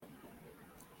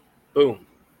Boom.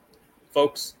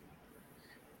 Folks,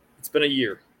 it's been a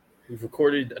year. We've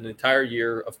recorded an entire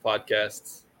year of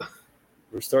podcasts.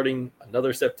 We're starting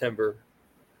another September.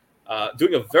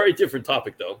 Doing a very different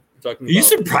topic, though. We're talking Are you about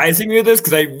surprising me with this?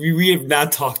 Because we have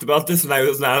not talked about this, and I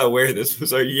was not aware this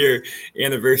was our year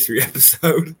anniversary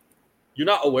episode. You're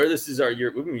not aware this is our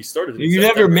year. We started in You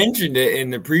September. never mentioned it in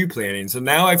the pre-planning, so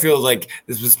now I feel like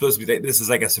this was supposed to be. This is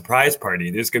like a surprise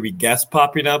party. There's gonna be guests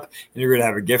popping up, and you're gonna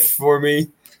have a gift for me.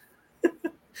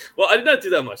 Well, I did not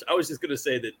do that much. I was just going to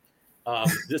say that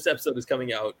this episode is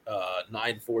coming out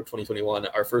 9/4/2021.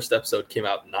 Our first episode came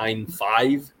out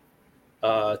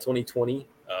 9/5/2020.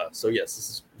 So yes, this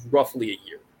is roughly a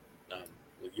year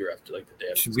after like the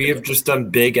day. Should we have just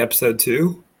done big episode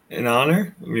 2 in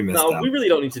honor? We missed out. We really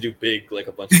don't need to do big like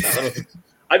a bunch of times.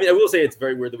 I mean, I will say it's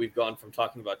very weird that we've gone from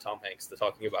talking about Tom Hanks to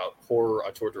talking about horror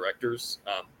auteur directors,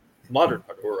 modern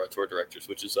horror auteur directors,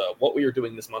 which is what we are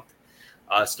doing this month,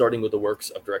 starting with the works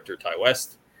of director Ty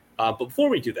West. But before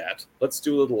we do that, let's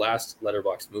do a little last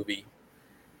Letterboxd movie.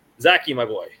 Zachy, my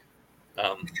boy,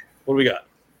 what do we got?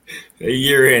 A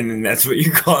year in, and that's what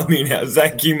you call me now,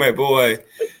 Zachy, my boy.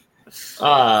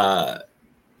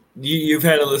 You've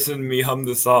had to listen to me hum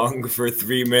the song for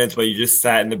 3 minutes while you just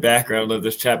sat in the background of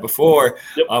this chat before.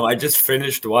 Yep. I just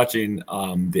finished watching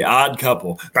The Odd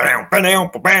Couple.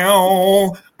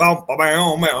 It's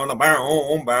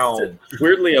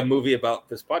weirdly a movie about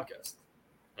this podcast.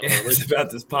 It's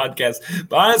about this podcast.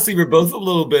 But honestly, we're both a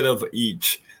little bit of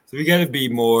each. So we got to be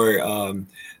more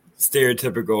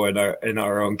stereotypical in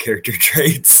our own character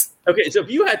traits. Okay, so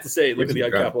if you had to say, look at The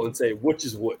Odd Couple and say, which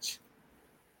is which?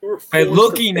 By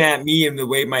looking at me and the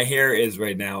way my hair is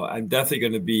right now, I'm definitely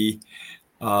going to be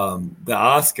the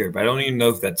Oscar, but I don't even know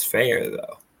if that's fair,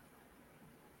 though.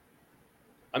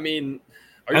 I mean,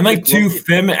 I'm like too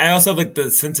feminine. I also have like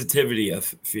the sensitivity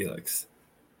of Felix.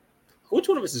 Which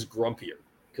one of us is grumpier?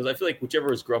 Because I feel like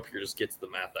whichever is grumpier just gets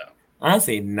the math out.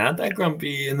 Honestly, not that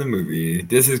grumpy in the movie.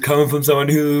 This is coming from someone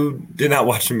who did not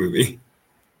watch the movie.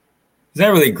 He's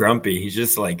not really grumpy. He's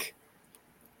just like...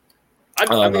 I'm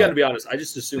going to be honest. I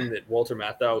just assume that Walter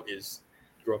Matthau is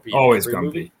grumpy. Always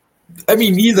grumpy. I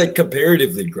mean, he's like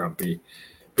comparatively grumpy.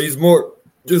 But he's more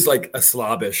just like a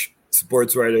slobbish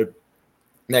sports writer.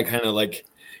 That kind of like...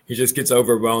 He just gets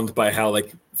overwhelmed by how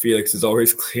like Felix is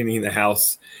always cleaning the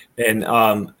house. And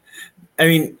I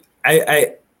mean,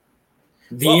 the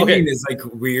ending is like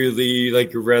weirdly like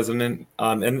resonant,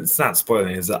 and it's not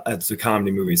spoiling. It's a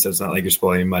comedy movie, so it's not like you're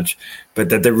spoiling much. But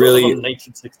that they're really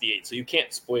 1968, so you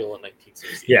can't spoil a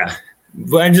 1968. Yeah,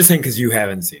 but I'm just saying because you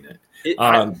haven't seen it.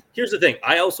 Here's the thing: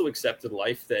 I also accepted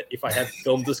life that if I have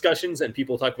film discussions and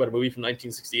people talk about a movie from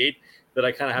 1968, that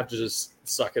I kind of have to just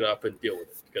suck it up and deal with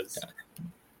it because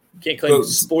you can't claim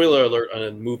spoiler alert on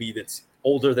a movie that's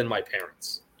older than my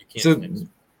parents. You can't.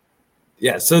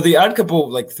 Yeah, so The Odd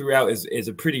Couple, like throughout, is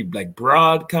a pretty like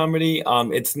broad comedy.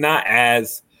 It's not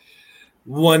as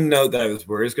one note that I was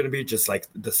worried it was going to be, just like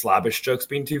the slobbish jokes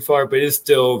being too far, but it's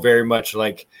still very much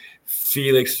like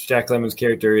Felix, Jack Lemmon's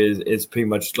character is pretty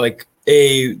much like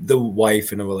the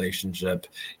wife in a relationship,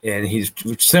 and he's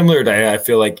similar to, I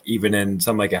feel like even in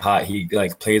Some Like It Hot, he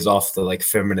like plays off the like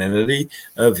femininity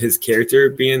of his character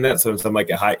being that. So in Some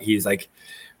Like It Hot, he's like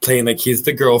playing like he's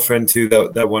the girlfriend to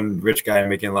that one rich guy,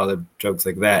 making a lot of jokes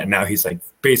like that. And now he's like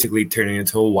basically turning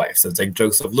into a wife. So it's like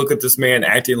jokes of look at this man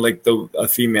acting like a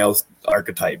female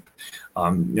archetype.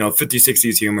 50s,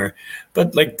 60s humor,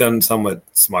 but like done somewhat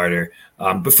smarter.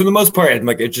 But for the most part,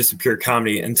 it's just a pure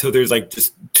comedy until there's like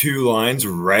just 2 lines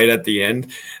right at the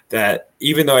end that,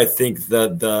 even though I think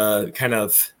the kind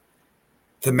of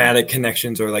thematic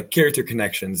connections or like character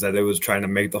connections that it was trying to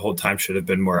make the whole time should have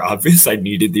been more obvious. I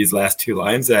needed these last 2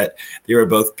 lines that they were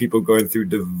both people going through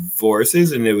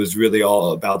divorces, and it was really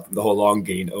all about the whole long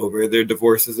getting over their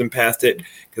divorces and past it,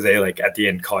 because they like at the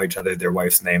end call each other their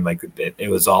wife's name. Like it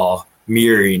was all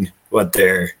mirroring what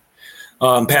their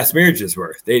past marriages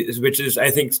were. Which is, I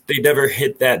think they never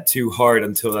hit that too hard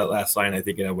until that last line, I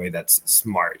think, in a way that's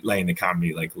smart, letting the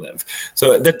comedy like live.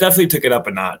 So that definitely took it up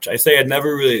a notch. I say I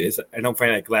don't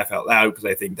find I laugh out loud because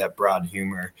I think that broad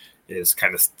humor is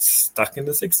kind of stuck in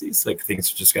the 60s. Like things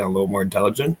just got a little more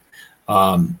intelligent.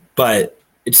 But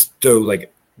it's still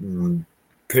like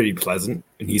pretty pleasant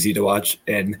and easy to watch.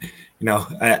 And,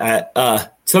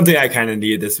 something I kind of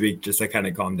needed this week, just to kind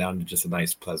of calm down to just a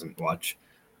nice, pleasant watch.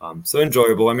 So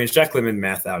enjoyable. I mean, it's Jack Lemmon and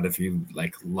Matthau, if you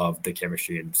like love the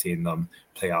chemistry and seeing them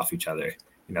play off each other.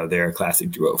 They're a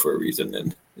classic duo for a reason,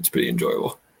 and it's pretty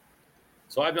enjoyable.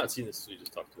 So I've not seen this, as we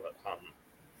just talked about.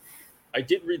 I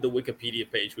did read the Wikipedia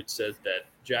page, which says that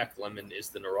Jack Lemmon is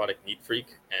the neurotic neat freak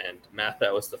and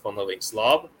Matthau is the fun-loving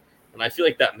slob. And I feel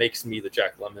like that makes me the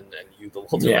Jack Lemmon and you the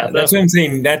Walter Yeah, Matthau. that's what I'm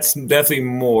saying. That's definitely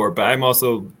more, but I'm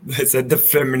also, I said, the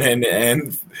feminine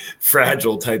and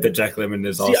fragile type that Jack Lemmon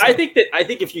is also. See, I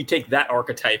think if you take that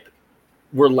archetype,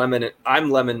 we're Lemmon, I'm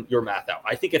Lemmon, you're Matthau.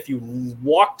 I think if you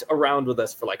walked around with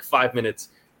us for like 5 minutes,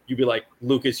 you'd be like,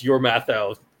 Lucas, you're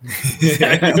Matthau.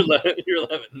 You're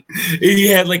Lemmon. He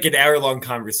had like an hour-long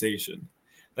conversation.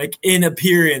 Like in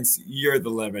appearance, you're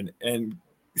the Lemmon, and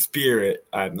spirit,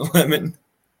 I'm the Lemmon.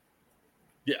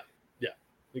 Yeah,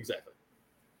 exactly.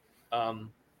 I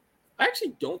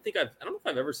actually don't know if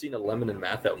I've ever seen a Lemmon and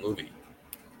Matthau movie.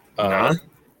 Nah?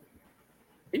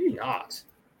 Maybe not.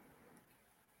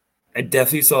 I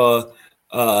definitely saw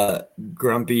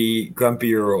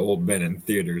grumpier old men in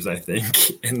theaters, I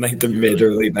think, in like the mid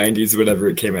or late 90s, whenever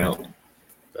it came out.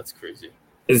 That's crazy.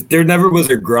 There never was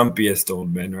a grumpiest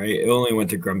old man, right? It only went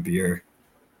to grumpier.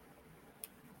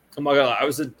 Oh my god, I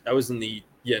was in the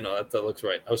that looks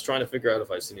right. I was trying to figure out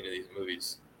if I've seen any of these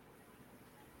movies.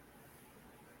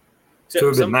 So it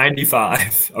would have been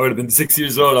 95. I would have been 6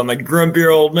 years old. I'm like,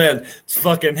 grumpier old man, let's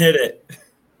fucking hit it.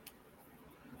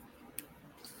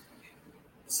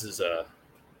 This is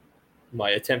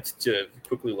my attempt to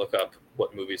quickly look up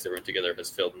what movies they were in together has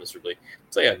failed miserably.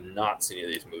 Looks like I have not seen any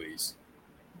of these movies.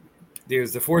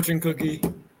 There's The Fortune Cookie,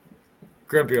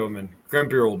 Grumpy Old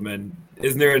Man.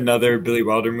 Isn't there another Billy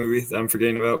Wilder movie that I'm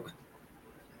forgetting about?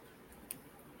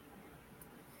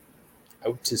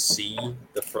 Out to Sea,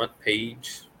 The Front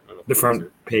Page. The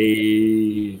Front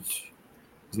Page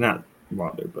is not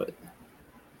Wilder, but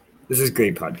this is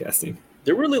great podcasting.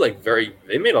 They're really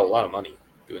they made a lot of money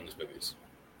doing these movies.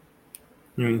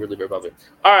 Really very popular.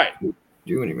 All right.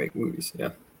 Do when you make movies, yeah.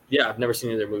 Yeah, I've never seen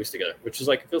any of their movies together, which is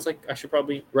it feels like I should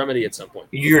probably remedy at some point.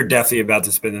 You're definitely about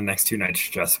to spend the next 2 nights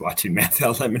just watching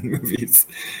Matthau Lemmon movies.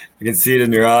 I can see it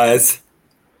in your eyes.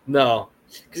 No,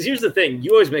 because here's the thing.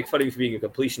 You always make fun of me for being a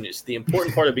completionist. The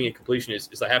important part of being a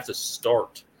completionist is I have to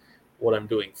start what I'm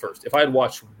doing first. If I had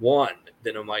watched one,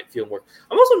 then I might feel more.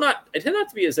 I tend not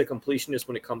to be as a completionist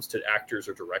when it comes to actors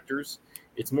or directors.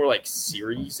 It's more like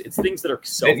series. It's things that are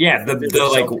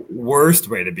the worst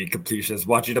way to be completionist is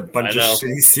watching a bunch of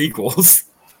shitty sequels.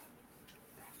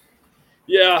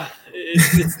 Yeah,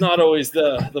 it's not always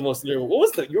the most. What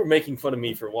was you were making fun of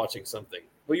me for watching something?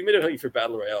 Well, you made it for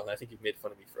Battle Royale, and I think you made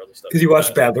fun of me for other stuff. Because you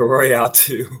watched Battle Royale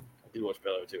too. I did watch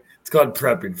Battle Royale too. It's called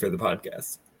prepping for the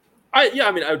podcast. I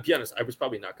would be honest. I was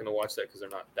probably not going to watch that because they're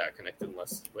not that connected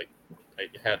unless I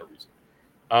had a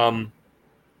reason.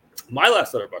 My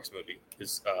last Letterboxd movie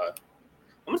is I'm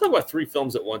going to talk about 3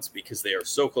 films at once because they are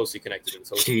so closely connected and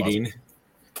so cheating.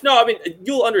 No, I mean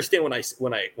you'll understand when I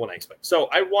expect. So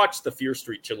I watched the Fear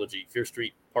Street trilogy: Fear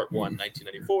Street Part 1,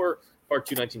 1994, Part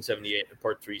 2, 1978, and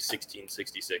Part 3,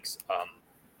 1666.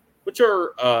 Which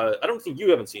are I don't think you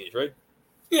haven't seen these, right?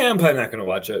 Yeah, I'm probably not going to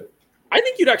watch it. I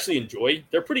think you'd actually enjoy.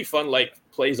 They're pretty fun,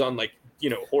 plays on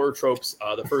horror tropes.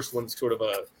 The first one's sort of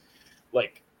a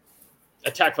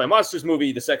Attack by Monsters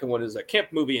movie. The second one is a camp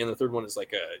movie, and the third one is a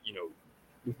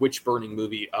witch burning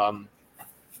movie.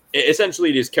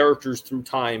 Essentially, it is characters through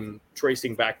time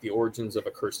tracing back the origins of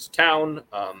a cursed town.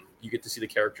 You get to see the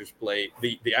characters play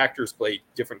the actors play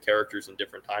different characters in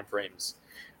different time frames.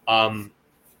 I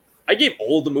gave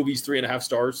all the movies 3.5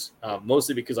 stars,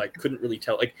 mostly because I couldn't really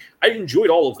tell. I enjoyed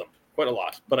all of them quite a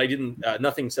lot, but I didn't.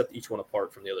 Nothing set each one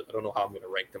apart from the other. I don't know how I'm going to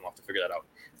rank them. I'll have to figure that out.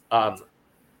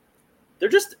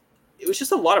 It was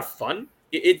just a lot of fun.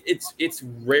 It's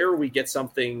rare we get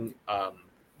something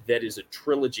that is a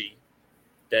trilogy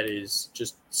that is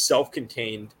just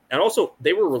self-contained, and also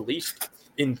they were released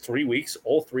in 3 weeks.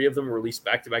 All 3 of them were released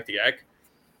back to back,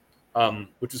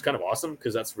 which was kind of awesome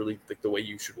because that's really the way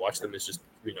you should watch them is just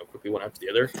quickly one after the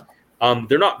other.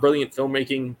 They're not brilliant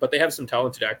filmmaking, but they have some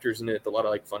talented actors in it. A lot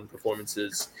of fun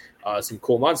performances, some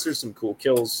cool monsters, some cool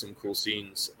kills, some cool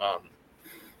scenes.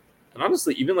 And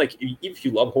honestly, even if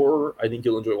you love horror, I think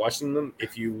you'll enjoy watching them.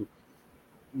 If you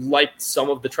like some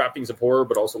of the trappings of horror,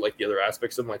 but also like the other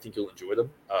aspects of them, I think you'll enjoy them.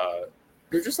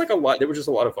 They're just a lot. They were just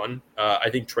a lot of fun. I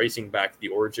think tracing back the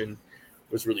origin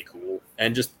was really cool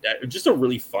and just a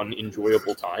really fun,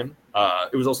 enjoyable time.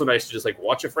 It was also nice to just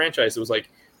watch a franchise. It was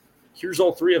here's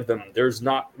all 3 of them. There's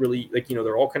not really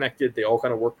they're all connected. They all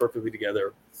kind of work perfectly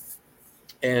together.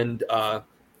 And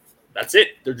that's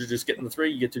it. They're just getting the 3.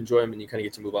 You get to enjoy them and you kind of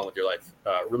get to move on with your life.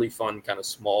 Really fun, kind of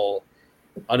small,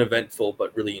 uneventful,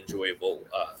 but really enjoyable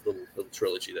little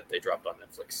trilogy that they dropped on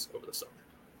Netflix over the summer.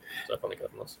 So I finally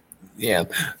got them those. Yeah.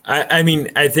 I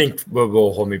mean, I think what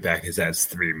will hold me back is that's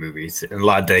 3 movies and a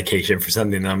lot of dedication for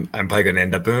something I'm probably going to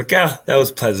end up being that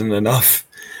was pleasant enough.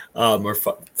 Or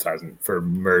pleasant for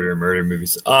murder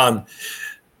movies.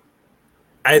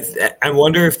 I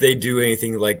wonder if they do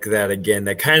anything like that again.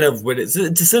 That kind of it's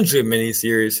essentially a mini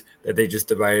series that they just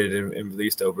divided and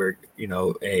released over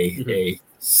a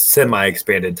semi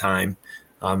expanded time,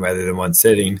 rather than one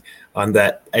sitting. On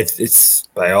that, it's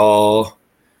by all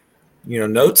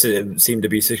notes, it seemed to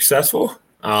be successful.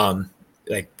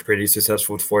 Like pretty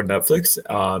successful for Netflix.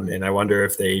 And I wonder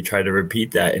if they try to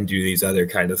repeat that and do these other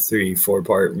kind of 3-4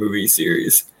 part movie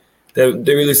series that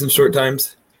they release in short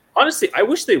times. Honestly, I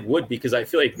wish they would, because I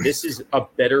feel like this is a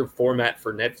better format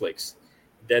for Netflix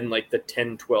than like the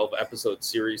 10, 12 episode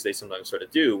series they sometimes try to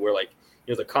do, where like,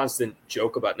 the constant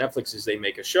joke about Netflix is they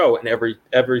make a show and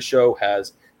every show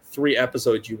has 3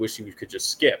 episodes you wish you could just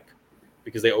skip,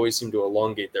 because they always seem to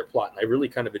elongate their plot. And I really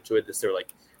kind of enjoyed this. They're like,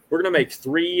 we're going to make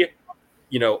 3,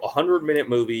 100-minute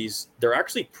movies. They're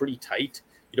actually pretty tight.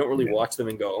 You don't really watch them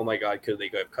and go, oh my God, could they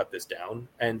have cut this down?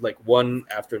 And like one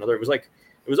after another, it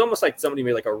was almost like somebody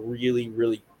made like a really,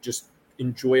 really just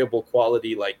enjoyable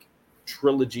quality, like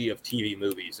trilogy of TV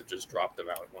movies and just dropped them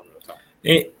out one at a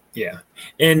time. Yeah.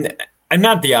 And I'm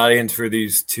not the audience for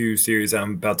these 2 series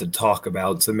I'm about to talk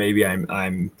about, so maybe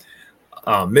I'm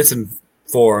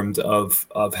misinformed of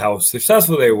how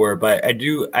successful they were, but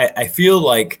I feel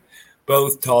like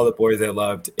both To All the Boys I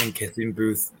Loved and Kissing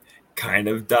Booth kind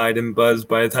of died in buzz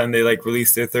by the time they like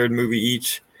released their 3rd movie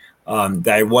each.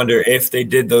 I wonder if they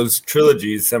did those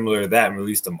trilogies similar to that and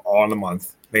released them all in a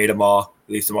month, made them all,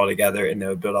 released them all together, and they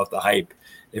would build off the hype.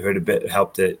 If it would have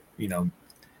helped it,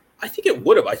 I think it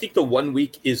would have. I think the 1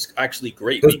 week is actually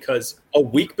great, because a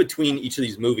week between each of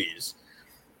these movies,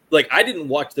 like I didn't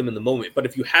watch them in the moment, but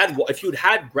if you had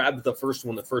grabbed the first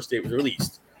one the first day it was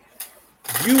released,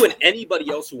 you and anybody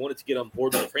else who wanted to get on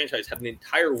board with the franchise had an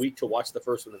entire week to watch the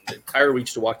first one and an entire week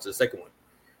to watch the second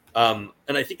one.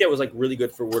 And I think that was like really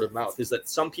good for word of mouth, is that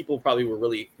some people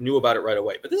probably knew about it right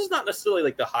away, but this is not necessarily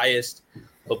like the highest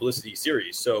publicity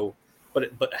series. So,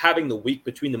 but having the week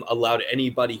between them allowed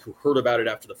anybody who heard about it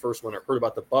after the first one or heard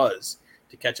about the buzz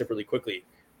to catch up really quickly.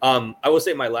 I will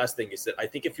say my last thing is that I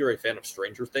think if you're a fan of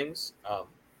Stranger Things,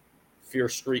 Fear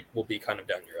Street will be kind of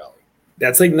down your alley.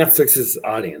 That's like Netflix's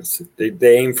audience.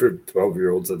 They aim for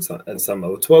 12-year-olds at some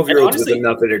level. 12-year-olds with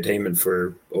enough entertainment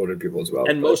for older people as well.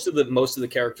 And most of the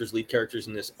lead characters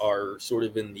in this are sort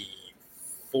of in the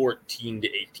 14 to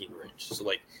 18 range. So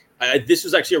like this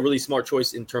was actually a really smart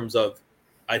choice in terms of,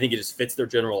 I think it just fits their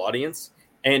general audience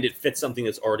and it fits something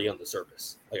that's already on the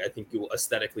surface. Like I think you will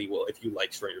aesthetically if you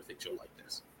like Stranger Things, you'll like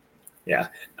this. Yeah.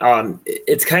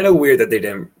 It's kind of weird that they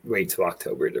didn't wait till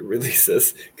October to release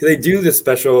this, because they do this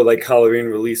special like Halloween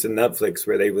release on Netflix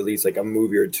where they release like a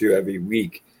movie or 2 every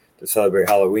week to celebrate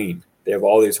Halloween. They have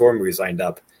all these horror movies lined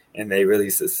up and they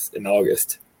release this in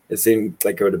August. It seemed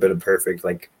like it would have been a perfect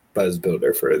like buzz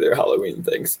builder for their Halloween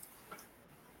things.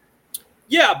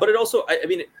 Yeah, but it also,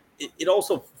 it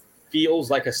also feels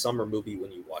like a summer movie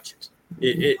when you watch it.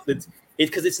 It's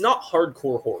because it's not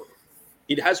hardcore horror.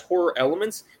 It has horror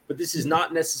elements, but this is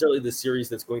not necessarily the series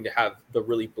that's going to have the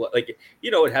really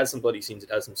it has some bloody scenes,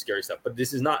 it has some scary stuff, but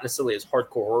this is not necessarily as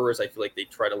hardcore horror as I feel like they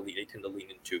tend to lean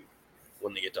into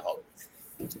when they get to Halloween.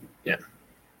 Yeah.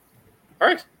 All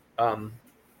right.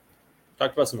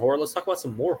 Talked about some horror. Let's talk about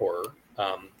some more horror.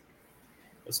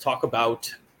 Let's talk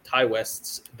about Ti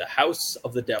West's The House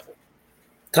of the Devil.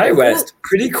 Ti West,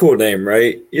 pretty cool name,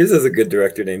 right? He is a good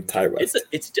director named Ti West.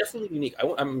 It's definitely unique.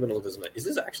 I'm going to look this up. Is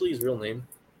this actually his real name?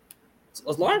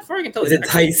 As long as I can tell, is it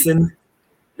Tyson?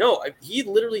 No, he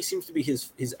literally seems to be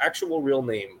his actual real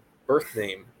name, birth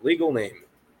name, legal name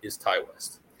is Ti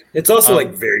West. It's also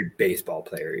like very baseball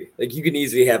player-y. Like you can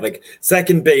easily have like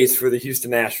second base for the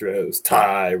Houston Astros,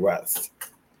 Ti West.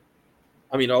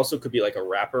 I mean, it also could be like a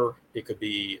rapper. It could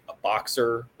be a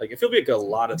boxer. Like it feels like a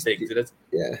lot of things. It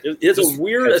has a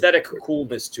weird aesthetic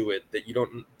coolness to it that you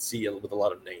don't see with a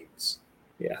lot of names.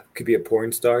 Yeah, could be a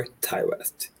porn star, Ti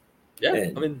West. Yeah,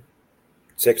 and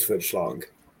 6 foot long.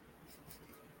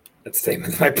 That's the same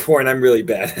with my porn. I'm really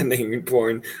bad at naming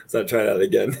porn, so I'll try that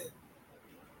again.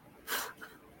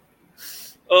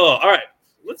 Oh, all right.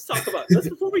 Let's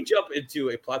before we jump into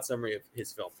a plot summary of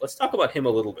his film, let's talk about him a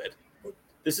little bit.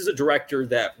 This is a director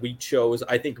that we chose,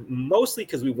 I think, mostly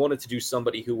because we wanted to do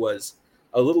somebody who was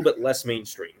a little bit less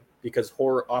mainstream, because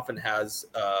horror often has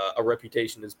a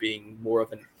reputation as being more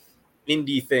of an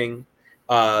indie thing.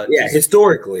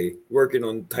 Historically, working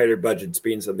on tighter budgets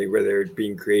being something where they're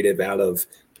being creative out of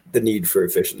the need for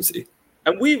efficiency.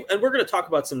 And we're going to talk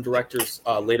about some directors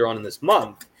later on in this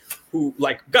month who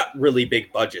like got really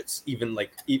big budgets, even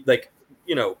like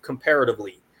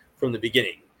comparatively from the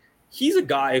beginning. He's a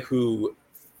guy who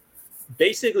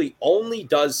basically only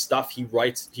does stuff he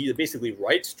writes. He basically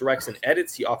writes, directs, and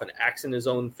edits. He often acts in his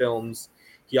own films.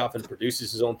 He often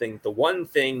produces his own thing. The one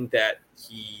thing that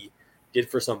he did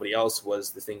for somebody else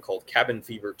was the thing called Cabin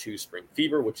Fever 2 Spring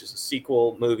Fever, which is a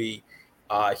sequel movie.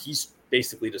 He's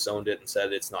basically disowned it and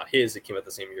said it's not his. It came out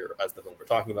the same year as the film we're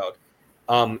talking about.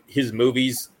 His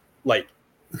movies, like,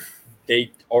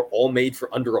 they are all made for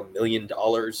under $1 million.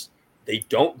 They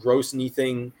don't gross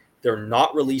anything. They're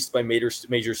not released by major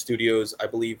studios. I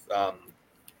believe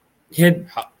He had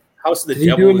House of the did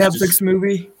Devil. He do a Netflix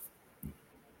movie?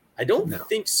 I don't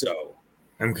think so.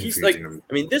 I'm He's confusing like, him.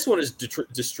 I mean, this one is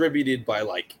distributed by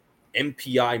like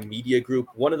MPI Media Group.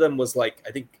 One of them was like,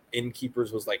 I think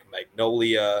Innkeepers was like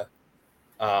Magnolia.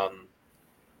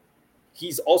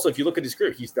 He's also, if you look at his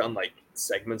career, he's done like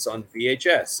segments on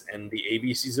VHS and the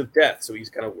ABCs of Death. So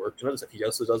he's kind of worked on other stuff. He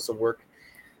also does some work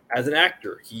as an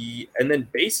actor. And then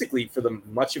basically for the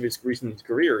much of his recent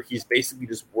career, he's basically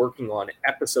just working on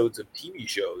episodes of TV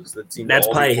shows that seem. That's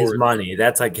probably his money.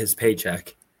 That's like his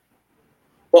paycheck.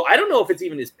 Well, I don't know if it's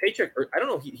even his paycheck, or I don't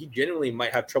know. He genuinely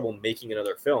might have trouble making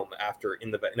another film after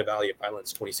In the Valley of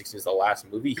Violence 2016 is the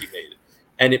last movie he made,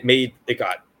 and it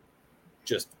got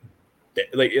just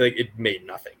like it made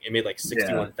nothing. It made like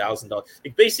 $61,000.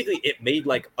 Like basically, it made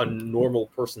like a normal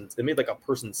person's. It made like a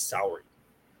person's salary.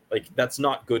 Like that's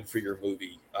not good for your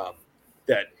movie.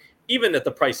 That even at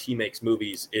the price he makes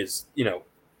movies is,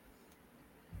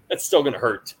 that's still going to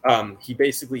hurt. I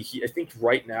think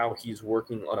right now he's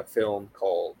working on a film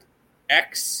called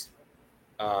X.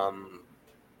 The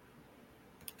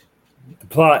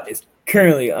plot is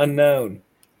currently unknown.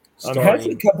 Has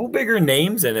a couple bigger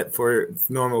names in it for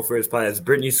normal first plot. It's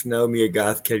Brittany Snow, Mia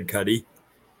Goth, Kid Cudi.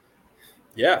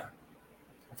 Yeah.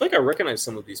 I feel like I recognize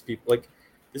some of these people. Like,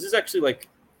 this is actually like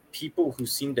people who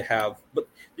seem to have, but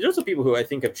there's also people who I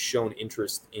think have shown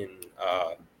interest in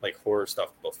like horror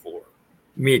stuff before.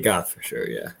 Mia Goth for sure,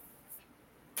 yeah.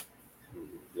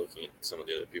 Looking at some of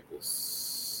the other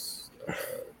people's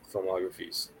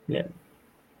filmographies. Yeah.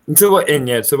 So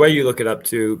why you look it up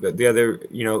too? The other,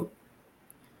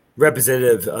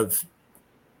 representative of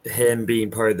him being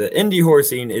part of the indie horror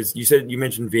scene is you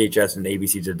mentioned VHS and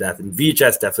ABCs of Death, and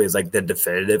VHS definitely is like the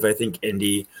definitive, I think,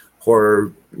 indie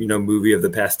horror movie of the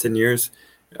past 10 years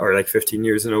or like 15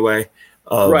 years in a way.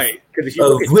 Right, because if you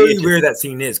look at really VHS, where that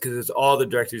scene is, because it's all the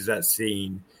directors of that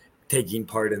scene taking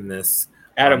part in this.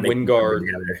 Adam Wingard,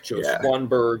 Joe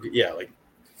Swanberg, like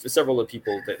several of the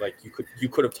people that like you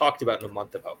could have talked about in a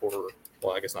month about horror.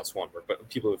 Well, I guess not Swanberg, but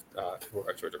people who are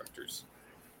actual directors.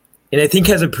 And I think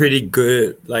has a pretty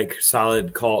good, like,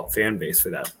 solid cult fan base for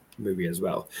that movie as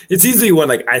well. It's easily one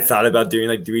like I thought about doing.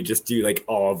 Like, do we just do like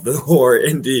all of the horror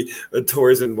indie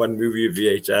tours in one movie of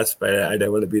VHS? But I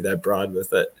don't want to be that broad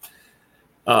with it.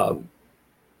 But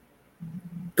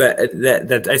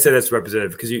that I said that's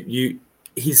representative because he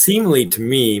seemingly to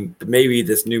me, maybe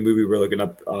this new movie we're looking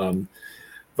up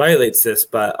violates this,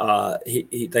 but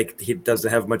he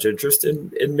doesn't have much interest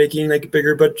in making like a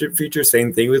bigger budget feature.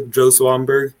 Same thing with Joe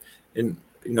Swanberg and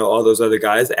all those other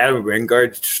guys. Adam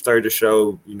Wingard started to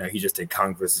show he just did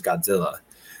Kong vs. Godzilla,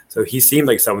 so he seemed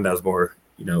like someone that was more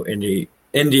indie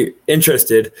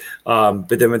interested, but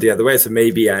then went the other way. So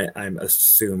maybe I'm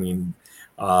assuming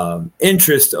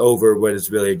interest over what is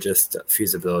really just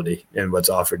feasibility and what's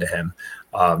offered to him.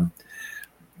 But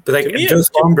like Joe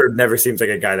Swanberg never seems like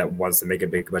a guy that wants to make a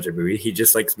big budget movie. He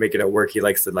just likes making it work. He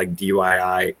likes the like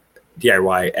DIY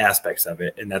aspects of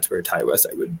it, and that's where Ty West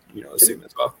I would assume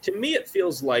as well. To me, it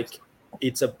feels like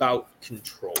it's about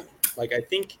control. Like I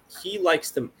think he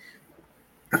likes to.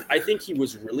 I think he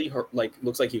was really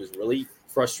looks like he was really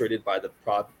frustrated by the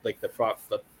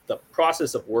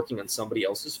process of working on somebody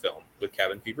else's film with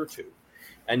Cabin Fever 2.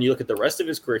 And you look at the rest of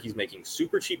his career, he's making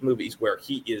super cheap movies where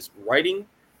he is writing,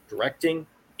 directing,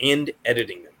 and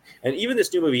editing them. And even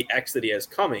this new movie X that he has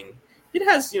coming, it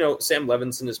has, Sam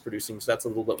Levinson is producing, so that's a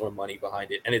little bit more money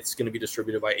behind it, and it's going to be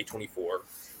distributed by A24.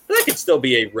 But that could still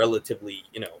be a relatively,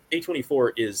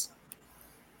 A24 is,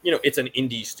 it's an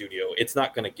indie studio. It's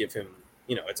not going to give him,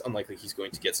 it's unlikely he's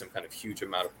going to get some kind of huge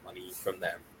amount of money from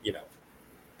them,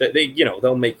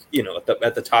 they'll make,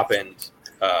 at the top end,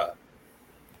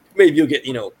 maybe you'll get,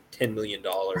 $10 million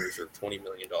or $20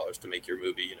 million to make your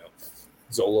movie.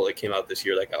 Zola that came out this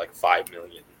year that got like $5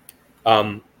 million.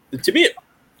 To me, it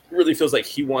really feels like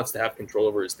he wants to have control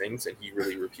over his things, and he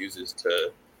really refuses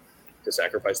to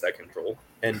sacrifice that control.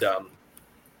 And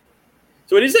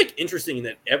so it is like interesting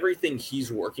that everything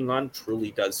he's working on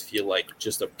truly does feel like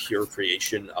just a pure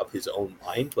creation of his own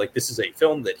mind. Like this is a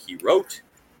film that he wrote,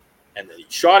 and then he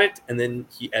shot it, and then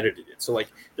he edited it. So like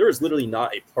there is literally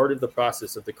not a part of the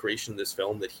process of the creation of this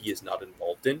film that he is not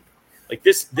involved in. Like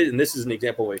this is an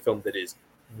example of a film that is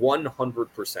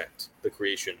 100% the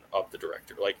creation of the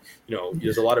director. Like,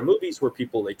 there's a lot of movies where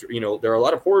people, there are a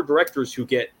lot of horror directors who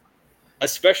get,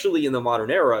 especially in the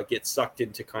modern era, get sucked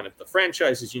into kind of the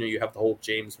franchises. You have the whole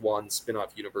James Wan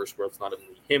spin-off universe where it's not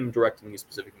only him directing these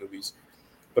specific movies,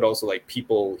 but also like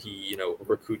people he,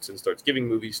 recruits and starts giving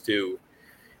movies to.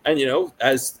 And,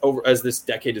 as this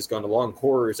decade has gone along,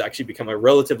 horror has actually become a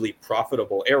relatively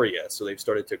profitable area. So they've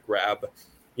started to grab,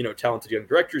 talented young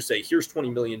directors, say, here's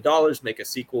 $20 million, make a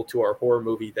sequel to our horror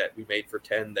movie that we made for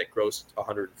 10 that grossed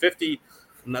 150.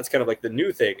 And that's kind of like the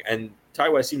new thing. And Ti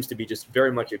West seems to be just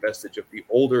very much a vestige of the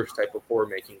older type of horror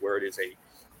making, where it is a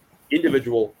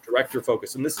individual director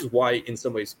focus. And this is why, in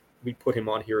some ways, we put him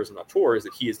on here as an auteur, is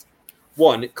that he is,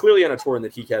 one, clearly an auteur in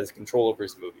that he has control over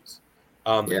his movies.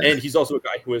 And he's also a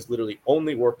guy who has literally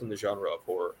only worked in the genre of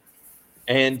horror.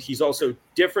 And he's also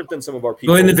different than some of our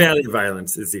people. Well, in the Valley of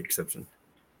Violence is the exception.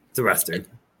 It's a Western.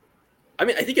 I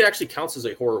mean, I think it actually counts as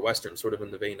a horror Western, sort of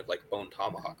in the vein of like Bone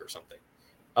Tomahawk or something.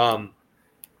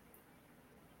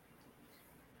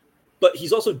 But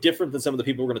he's also different than some of the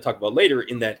people we're going to talk about later,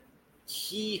 in that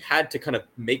he had to kind of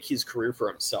make his career for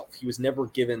himself. He was never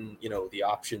given, the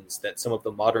options that some of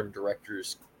the modern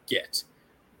directors get.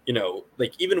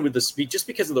 Like even with the speed, just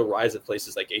because of the rise of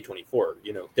places like A24,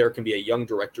 there can be a young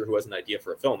director who has an idea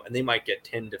for a film, and they might get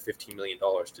 $10 to $15 million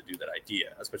to do that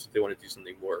idea, especially if they want to do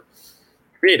something more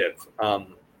creative. A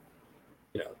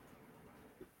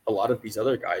lot of these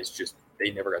other guys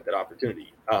they never got that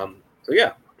opportunity. So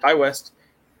yeah, Ti West,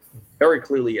 very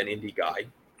clearly an indie guy,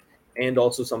 and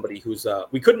also somebody who's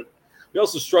we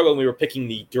also struggled when we were picking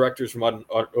the directors from modern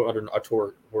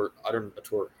auteur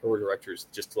horror directors.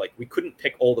 Just we couldn't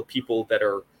pick all the people that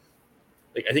are,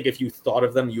 like, I think if you thought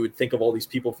of them, you would think of all these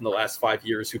people from the last 5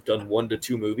 years who've done 1 to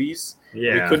 2 movies.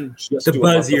 Yeah, we couldn't just the do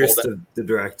buzziest of the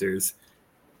directors.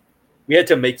 We had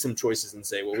to make some choices and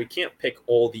say, well, we can't pick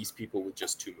all these people with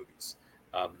just 2 movies.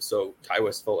 So Ti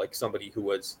West felt like somebody who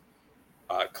was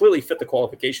clearly fit the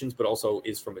qualifications, but also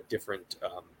is from a different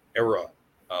era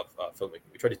of filmmaking.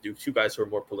 We tried to do 2 guys who are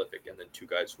more prolific, and then 2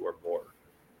 guys who are more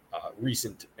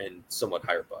recent and somewhat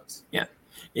higher buzz. Yeah,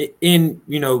 in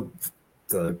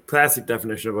the classic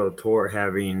definition of auteur,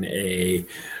 having a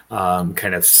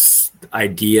kind of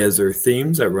ideas or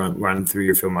themes that run through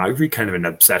your filmography, kind of an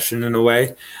obsession in a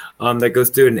way that goes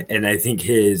through. And I think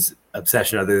his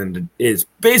obsession, is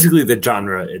basically the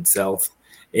genre itself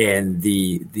and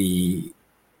the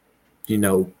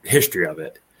history of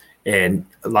it. And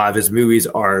a lot of his movies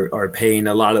are paying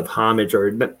a lot of homage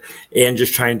and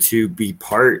just trying to be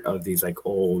part of these like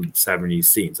old 70s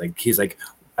scenes. Like he's like,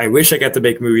 I wish I got to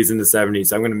make movies in the 70s.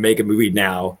 So I'm going to make a movie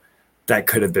now that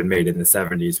could have been made in the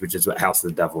 70s, which is what House of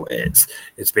the Devil is.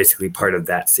 It's basically part of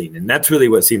that scene. And that's really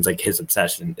what seems like his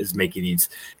obsession, is making these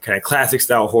kind of classic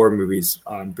style horror movies,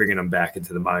 bringing them back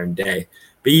into the modern day.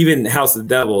 But even House of the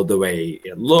Devil, the way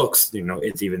it looks,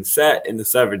 it's even set in the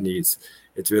 70s.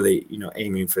 It's really,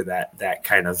 aiming for that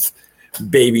kind of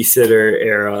babysitter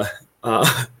era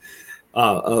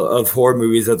of horror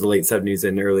movies of the late 70s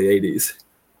and early 80s.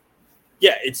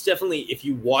 Yeah, it's definitely, if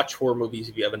you watch horror movies,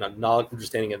 if you have an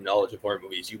understanding and knowledge of horror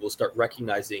movies, you will start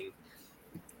recognizing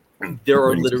there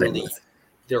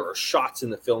are shots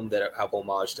in the film that have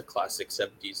homage to classic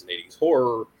 70s and 80s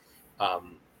horror.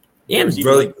 And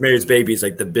Rosemary's Baby is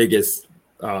like the biggest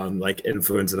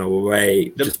influence in a way,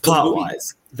 just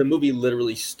plot-wise. The movie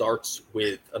literally starts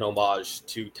with an homage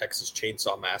to Texas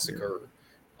Chainsaw Massacre,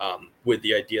 with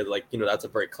the idea that, that's a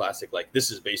very classic,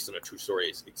 this is based on a true story.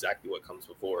 It's exactly what comes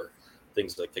before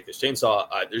things like Texas Chainsaw.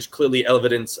 There's clearly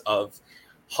evidence of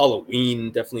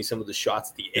Halloween. Definitely some of the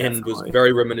shots at the end was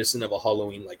very reminiscent of a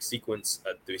Halloween-like sequence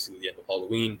at basically the end of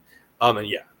Halloween. And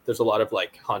yeah, there's a lot of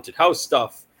haunted house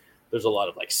stuff. There's a lot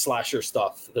of slasher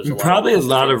stuff. There's a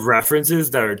lot of references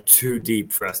that are too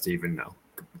deep for us to even know.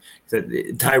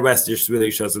 Ti West just really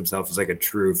shows himself as a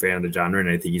true fan of the genre, and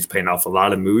I think he's paying off a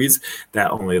lot of movies that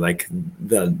only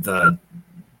the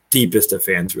deepest of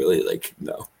fans really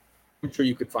know. I'm sure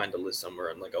you could find a list somewhere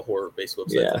on a horror-based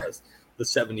website that has the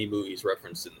 70 movies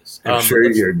referenced in this. I'm sure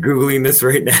you're Googling this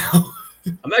right now.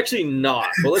 I'm actually not,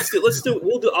 but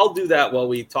I'll do that while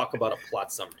we talk about a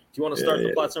plot summary. Do you want to start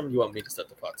the plot summary? Or do you want me to start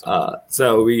the plot summary?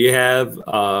 So we have,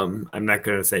 I'm not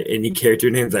going to say any character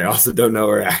names. I also don't know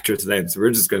her actress name, so we're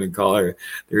just going to call her.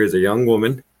 There is a young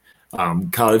woman,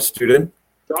 college student.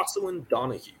 Jocelyn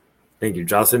Donahue. Thank you.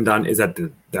 Jocelyn Donahue.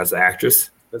 That's the actress?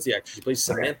 That's the actress. She plays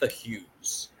Samantha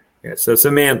Hughes. Yeah, so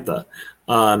Samantha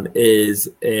is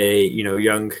a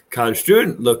young college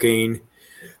student looking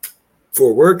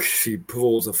for work. She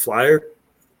pulls a flyer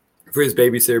for his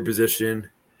babysitter position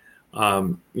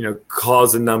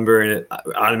calls a number and it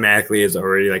automatically is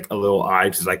already like a little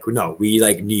odd. She's like, no, we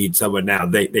like need someone now.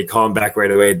 They call him back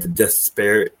right away. The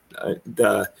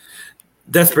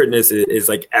desperateness is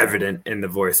like evident in the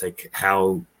voice, like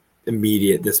how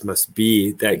immediate this must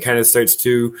be. That kind of starts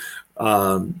to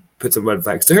put some red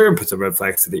flags to her and put some red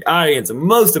flags to the audience, and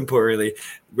most importantly,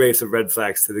 raise some red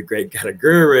flags to the great Greta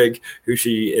Gerwig, who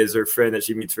she is her friend that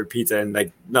she meets for pizza. And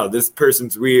like, no, this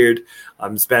person's weird,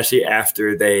 especially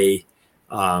after they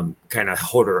kind of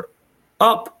hold her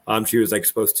up. She was like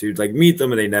supposed to like meet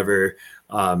them, and they never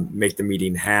make the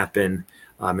meeting happen.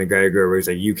 And Greta Gerwig's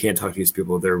like, you can't talk to these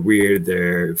people. They're weird.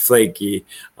 They're flaky.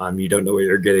 You don't know what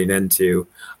you're getting into.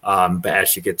 But as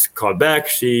she gets called back,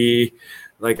 she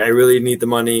like, I really need the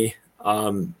money.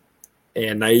 And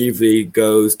naively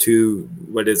goes to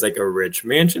what is like a rich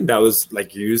mansion that was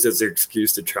like used as their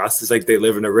excuse to trust. It's like they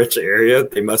live in a rich area.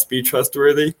 They must be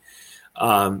trustworthy.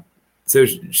 So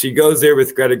she goes there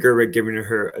with Greta Gerwig giving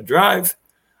her a drive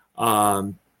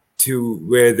to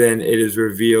where then it is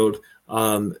revealed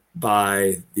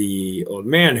by the old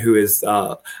man who is,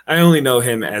 I only know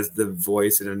him as the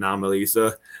voice in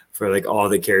Anomalisa for like all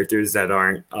the characters that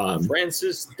aren't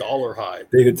Francis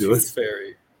Dollarhide, David Tooth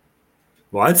Fairy.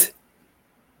 What?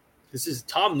 This is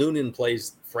Tom Noonan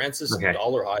plays Francis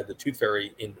Dollarhide, the Tooth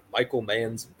Fairy, in Michael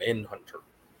Mann's Manhunter.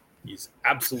 He's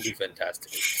absolutely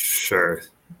fantastic. Sure.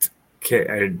 Okay,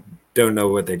 I don't know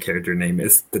what the character name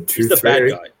is. The Tooth He's the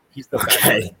Fairy? bad guy. He's the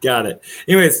bad guy. Got it.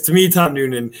 Anyways, to me, Tom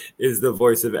Noonan is the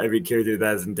voice of every character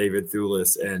that is in David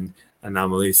Thewlis and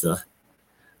Anomalisa.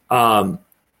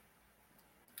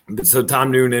 So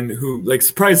Tom Noonan, who like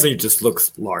surprisingly just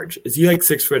looks large. Is he like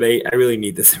 6'8"? I really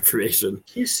need this information.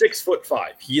 He's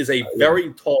 6'5". He is a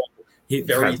very tall,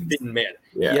 very thin man.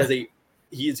 Yeah.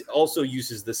 He also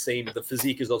uses the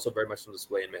physique is also very much on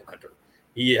display in Manhunter.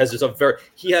 He has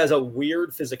a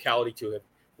weird physicality to him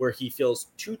where he feels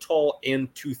too tall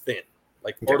and too thin,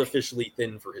 like artificially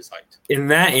thin for his height. In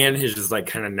that and his just like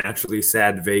kind of naturally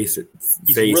sad face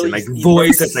really, and like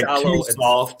voice that's like too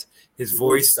soft. His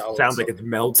voice sounds like it's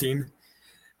melting.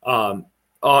 All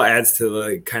adds to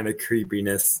the kind of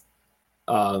creepiness,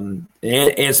 and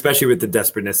especially with the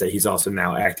desperateness that he's also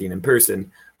now acting in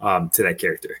person to that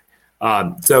character.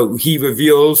 So he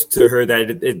reveals to her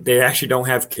that they actually don't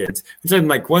have kids. Which I'm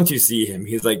like, once you see him,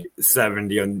 he's like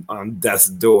 70 on death's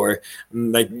door.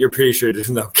 I'm like, you're pretty sure there's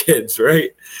no kids,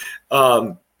 right?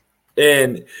 And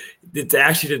it's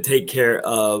actually to take care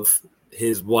of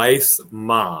his wife's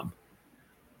mom,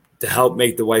 to help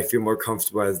make the wife feel more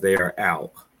comfortable as they are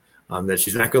out. That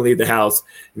she's not going to leave the house.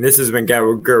 And this is when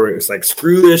Gerwig was like,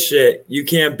 screw this shit. You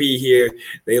can't be here.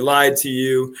 They lied to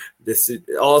you. This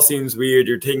all seems weird.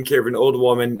 You're taking care of an old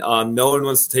woman. No one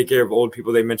wants to take care of old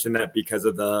people. They mentioned that because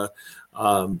of the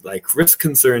like risk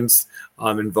concerns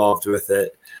involved with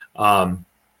it. And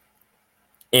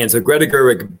so Greta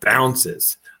Gerwig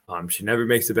bounces. She never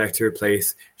makes it back to her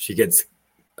place. She gets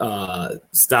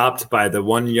stopped by the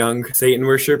one young Satan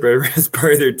worshiper as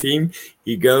part of their team.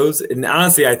 He goes, and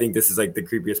honestly, I think this is like the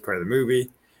creepiest part of the movie.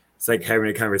 It's like having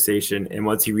a conversation, and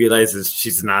once he realizes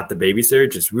she's not the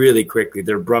babysitter, just really quickly,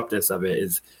 the abruptness of it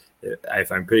is, I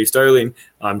find pretty startling.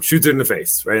 Shoots her in the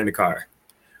face, right in the car.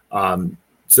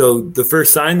 So the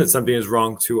first sign that something is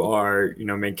wrong to our,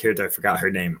 main character, I forgot her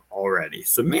name already,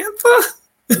 Samantha.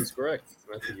 That's correct.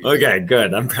 Okay,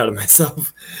 good. I'm proud of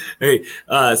myself. Hey,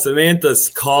 Samantha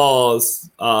calls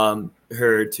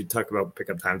her to talk about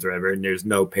pickup times or whatever, and there's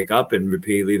no pickup, and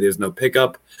repeatedly there's no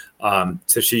pickup.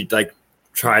 So she like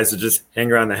tries to just hang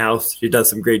around the house. She does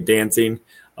some great dancing.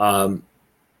 More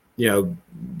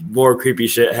creepy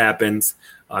shit happens.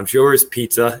 She orders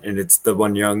pizza, and it's the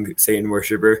one young Satan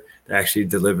worshiper that actually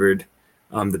delivered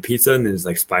the pizza, and is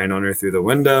like spying on her through the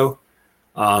window.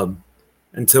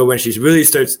 Until when she really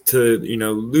starts to,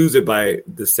 lose it by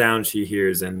the sound she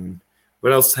hears. And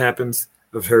what else happens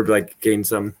of her like getting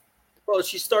some? Well,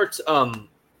 she starts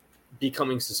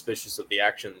becoming suspicious of the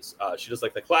actions. She does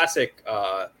like the classic,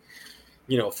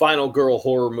 final girl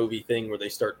horror movie thing where they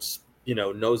start,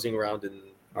 nosing around in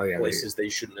places they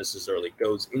shouldn't necessarily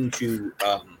goes into.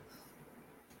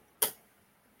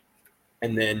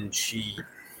 And then she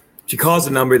calls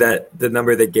the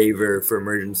number they gave her for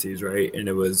emergencies, right? And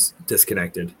it was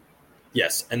disconnected.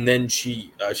 Yes, and then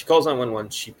she calls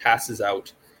 911. She passes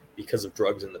out because of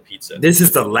drugs in the pizza. This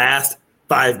is the last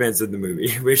 5 minutes of the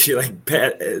movie where she like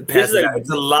passes out. It's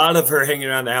a lot of her hanging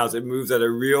around the house. It moves at a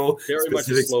real very much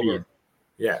slower. Speed.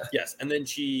 Yeah. Yes, and then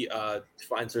she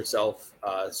finds herself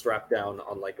strapped down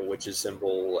on like a witch's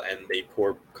symbol, and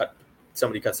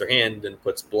somebody cuts their hand and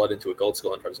puts blood into a gold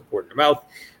skull and tries to pour it in her mouth.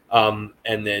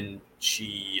 And then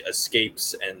she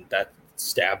escapes, and that's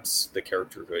stabs the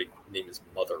character whose name is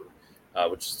Mother,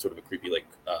 which is sort of a creepy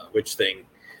witch thing.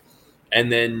 And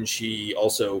then she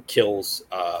also kills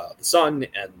the son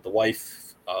and the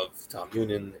wife of Tom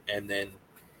Noonan, and then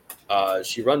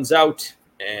she runs out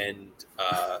and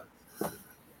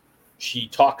she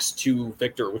talks to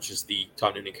Victor, which is the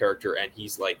Tom Noonan character, and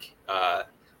he's like,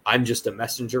 I'm just a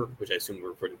messenger, which I assume we're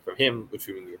referring from him, which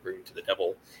we were bringing to the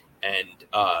devil, and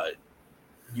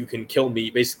you can kill me.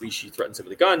 Basically, she threatens him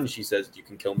with a gun. She says, you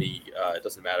can kill me, it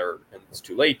doesn't matter, and it's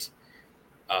too late.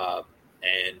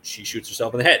 And she shoots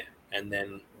herself in the head. And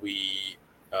then we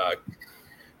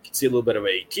can see a little bit of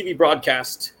a TV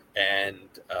broadcast, and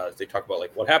they talk about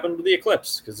like what happened with the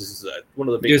eclipse, because this is one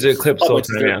of the biggest eclipse.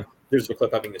 There's an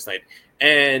eclipse happening this night,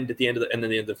 and at the end of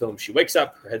the film, she wakes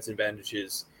up, her head's in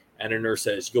bandages, and a nurse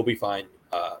says, "You'll be fine,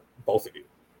 both of you,"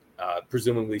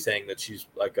 presumably saying that she's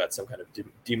like got some kind of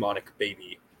demonic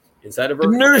baby inside of her.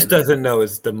 The nurse doesn't know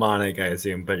it's demonic, I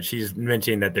assume, but she's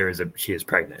mentioning that she is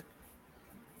pregnant.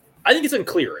 I think it's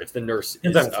unclear if the nurse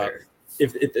is.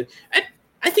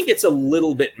 I think it's a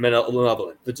little bit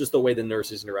malevolent, but just the way the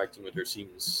nurse is interacting with her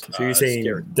seems. So you're saying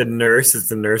scary. The nurse is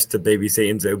the nurse to Baby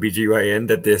Satan's OBGYN,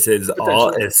 that this is all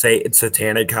a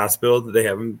satanic hospital that they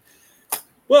haven't.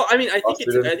 Well, I mean, I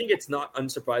think it's not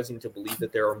unsurprising to believe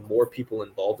that there are more people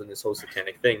involved in this whole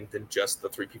satanic thing than just the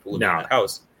three people living in the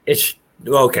house. It's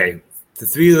okay. The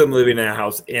three of them living in a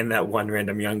house and that one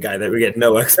random young guy that we get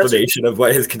no explanation of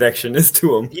what his connection is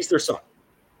to him. He's their son.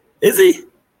 Is he?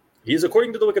 He's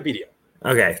according to the Wikipedia.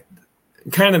 Okay.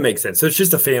 Kind of makes sense. So it's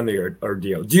just a family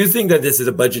ordeal. Do you think that this is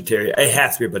it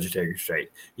has to be a budgetary constraint?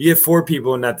 You get 4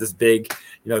 people, not this big,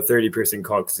 30-person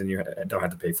call, because then you don't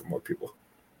have to pay for more people.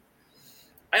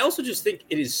 I also just think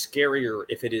it is scarier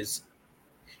it is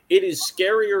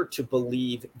scarier to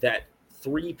believe that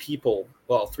 3 people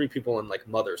and like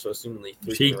Mother, so assumingly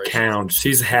 3 she counts.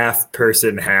 She's half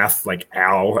person, half like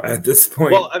owl at this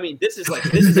point. Well, I mean, this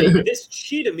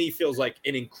she to me feels like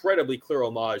an incredibly clear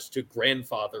homage to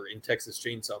Grandfather in Texas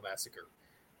Chainsaw Massacre,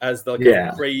 as the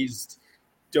crazed,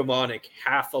 demonic,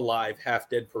 half alive, half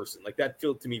dead person. Like that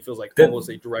to me feels like almost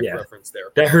a direct reference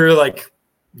there. That her like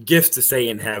gifts to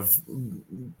Satan have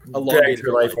dragged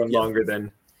her life on longer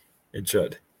than it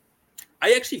should.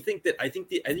 I actually think that I think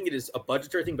it is a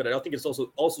budgetary thing, but I don't think it's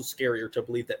also scarier to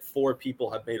believe that 4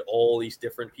 people have made all these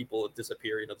different people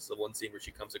disappear. This is the one scene where she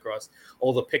comes across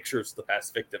all the pictures of the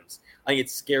past victims. I think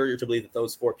it's scarier to believe that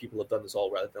those 4 people have done this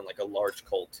all rather than like a large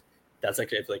cult. That's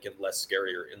actually, I feel like, less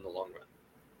scarier in the long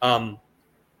run.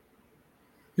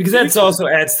 Because that also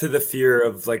adds to the fear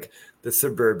of like the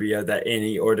suburbia, that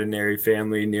any ordinary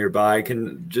family nearby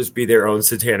can just be their own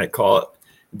satanic cult.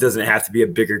 It doesn't have to be a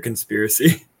bigger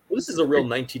conspiracy. Well, this is a real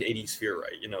 1980s fear,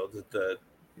 right? The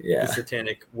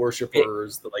satanic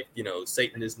worshipers,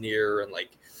 Satan is near, and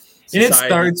like. And it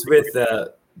starts with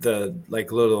the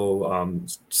like little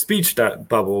speech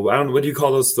bubble. I don't know, what do you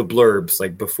call those? The blurbs,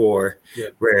 like before,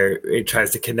 where it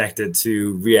tries to connect it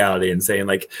to reality and saying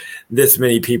like this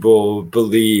many people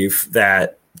believe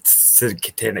that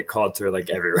satanic cults are like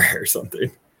everywhere or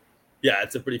something. Yeah,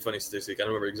 it's a pretty funny statistic. I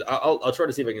don't remember. I'll try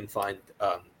to see if I can find.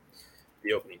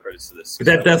 The opening credits to this. But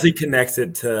that definitely connects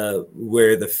it to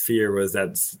where the fear was,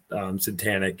 that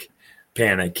satanic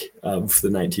panic of the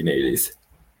 1980s.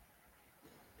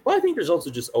 Well, I think there's also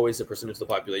just always a percentage of the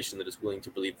population that is willing to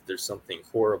believe that there's something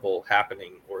horrible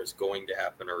happening or is going to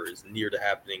happen or is near to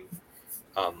happening.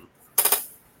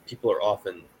 People are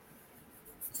often...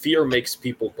 Fear makes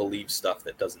people believe stuff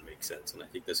that doesn't make sense, and I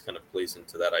think this kind of plays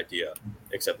into that idea,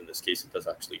 except in this case it does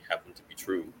actually happen to be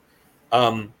true.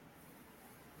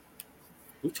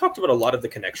 We've talked about a lot of the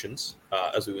connections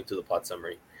as we went through the plot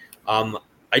summary.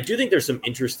 I do think there's some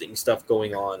interesting stuff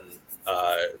going on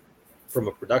from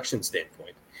a production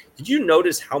standpoint. Did you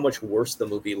notice how much worse the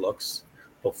movie looks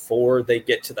before they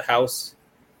get to the house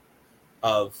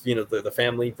of the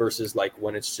family versus like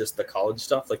when it's just the college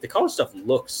stuff? Like the college stuff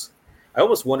looks. I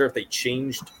almost wonder if they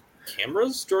changed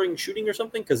cameras during shooting or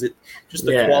something, because the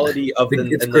quality of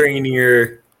it's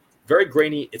grainier. Very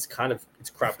grainy. It's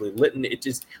crappily lit, and it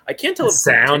just I can't tell. The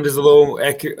sound is a little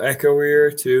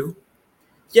echoier too.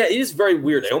 Yeah, it is very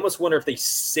weird. I almost wonder if they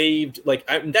saved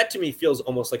that to me feels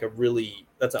almost like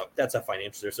that's a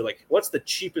financial. So like, what's the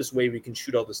cheapest way we can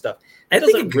shoot all this stuff? I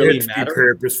think it really matter.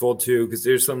 Purposeful too, because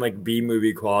there's some like B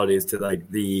movie qualities to like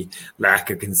the lack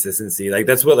of consistency. Like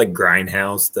that's what like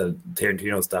Grindhouse, the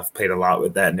Tarantino stuff, played a lot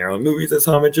with that in their own movies as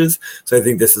homages. So I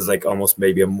think this is like almost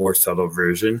maybe a more subtle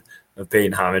version of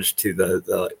paying homage to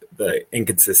the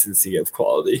inconsistency of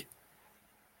quality.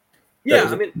 Yeah,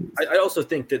 I mean, I also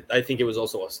think it was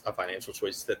also a financial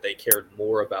choice that they cared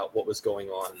more about what was going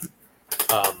on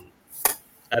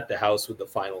at the house with the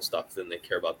final stuff than they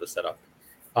care about the setup.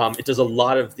 It does a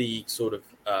lot of the sort of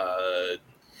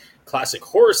classic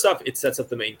horror stuff. It sets up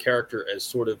the main character as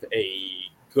sort of a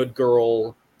good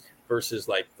girl versus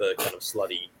like the kind of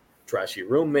slutty, trashy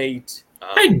roommate.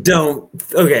 I don't.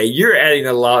 Okay, you're adding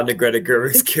a lot to Greta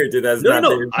Gerwig's character. That's no.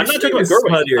 not I'm not talking about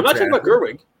Gerwig. I'm not talking about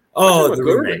Gerwig. Oh, the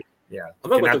roommate. Yeah, I'm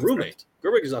talking about the roommate.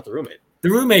 Gerwig is not the roommate. The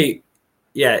roommate.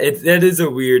 Yeah, that is a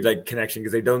weird like connection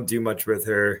because they don't do much with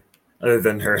her other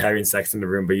than her having sex in the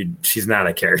room, but she's not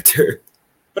a character.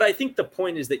 But I think the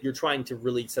point is that you're trying to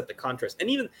really set the contrast, and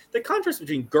even the contrast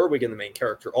between Gerwig and the main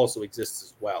character also exists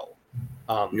as well.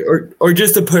 Or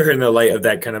just to put her in the light of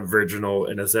that kind of virginal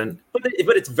innocent. But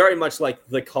it's very much like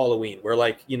Halloween, where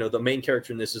like the main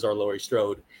character in this is our Laurie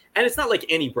Strode, and it's not like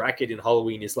Annie Brackett in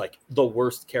Halloween is like the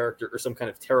worst character or some kind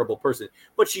of terrible person,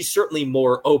 but she's certainly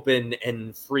more open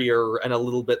and freer and a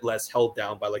little bit less held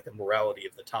down by like the morality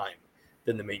of the time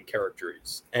than the main character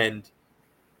is, and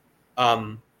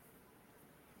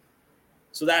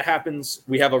so that happens.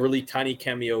 We have a really tiny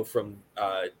cameo from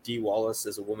Dee Wallace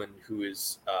as a woman who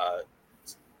is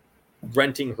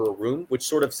renting her room, which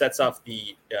sort of sets off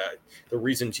the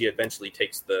reason she eventually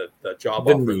takes the job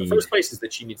offer in the first place is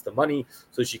that she needs the money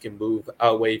so she can move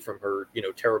away from her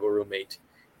terrible roommate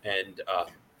and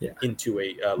into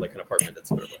a like an apartment that's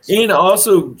a better place. And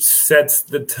also sets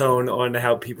the tone on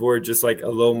how people were just like a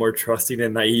little more trusting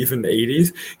and naive in the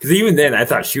 80s. Because even then, I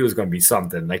thought she was going to be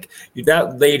something. Like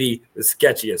that lady was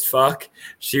sketchy as fuck.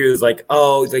 She was like,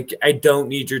 "Oh, like I don't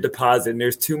need your deposit." And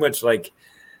there's too much like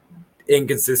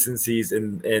inconsistencies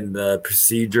in the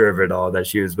procedure of it all that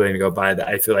she was willing to go by. That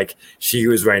I feel like she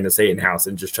was running the Satan house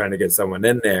and just trying to get someone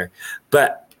in there,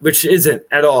 but which isn't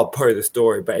at all part of the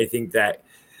story. But I think that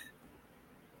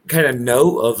kind of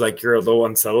note of like you're a little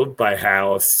unsettled by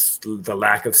how the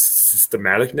lack of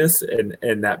systematicness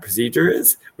and that procedure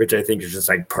is, which I think is just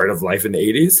like part of life in the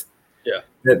 80s. Yeah,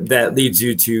 that leads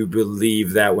you to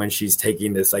believe that when she's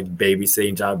taking this like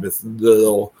babysitting job with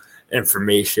little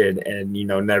information and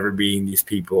never being these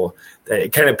people, that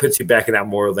it kind of puts you back in that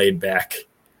more laid back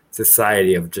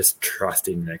society of just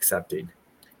trusting and accepting.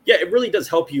 Yeah, it really does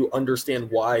help you understand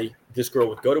why this girl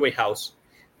would go to a house,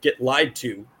 get lied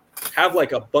to, have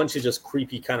like a bunch of just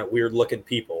creepy kind of weird looking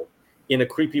people in a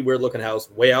creepy weird looking house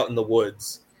way out in the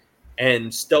woods,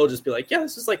 and still just be like, yeah,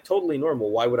 this is like totally normal.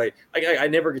 Why would I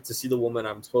never get to see the woman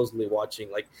I'm supposedly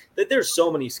watching. Like that there's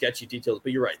so many sketchy details,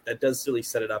 but you're right, that does really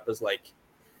set it up as like,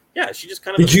 yeah, she just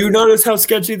kind of. Did you notice how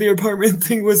sketchy the apartment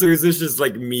thing was, or is this just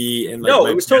like me and like no?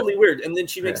 It was totally weird. And then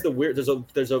she makes the weird.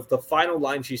 The final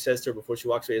line she says to her before she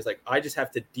walks away is like, "I just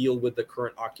have to deal with the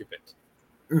current occupant."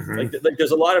 Mm-hmm. Like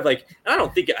there's a lot of like. I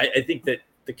don't think I think that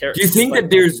the character. Do you think that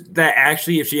there's that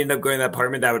actually, if she ended up going to that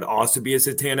apartment, that would also be a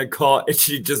satanic cult, and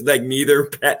she just like either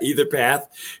path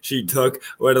she took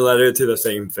would have led her to the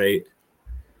same fate?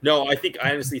 No, I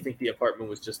honestly think the apartment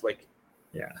was just like.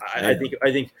 Yeah, I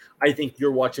think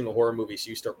you're watching a horror movie, so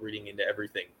you start reading into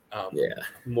everything.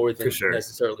 More than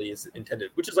necessarily is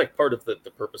intended, which is like part of the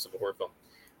purpose of a horror film.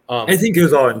 I think it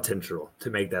was all intentional to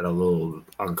make that a little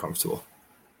uncomfortable.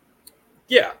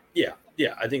 Yeah.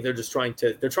 I think they're trying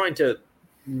to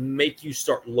make you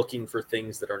start looking for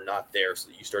things that are not there, so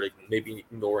that you start maybe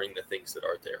ignoring the things that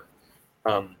are there.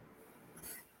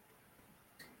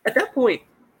 At that point.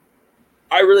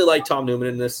 I really like Tom Newman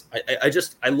in this.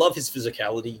 I love his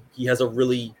physicality. He has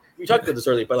we talked about this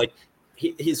earlier, but like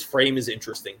his frame is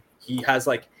interesting. He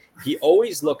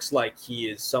always looks like he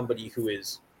is somebody who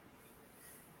is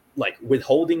like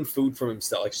withholding food from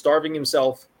himself, like starving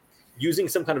himself, using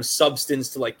some kind of substance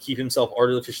to like keep himself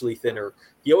artificially thinner.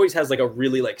 He always has like a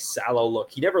really like sallow look.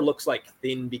 He never looks like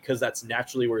thin because that's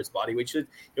naturally where his body weight should.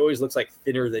 He always looks like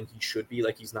thinner than he should be,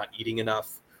 like he's not eating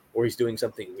enough. Or he's doing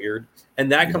something weird.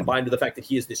 And that combined with the fact that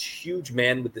he is this huge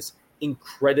man with this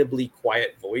incredibly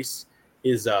quiet voice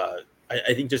is, I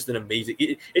think, just an amazing...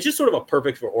 It's just sort of a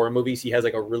perfect for horror movies. He has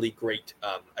like a really great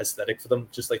aesthetic for them.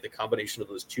 Just like the combination of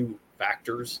those two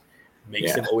factors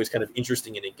makes him always kind of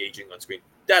interesting and engaging on screen.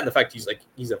 That and the fact he's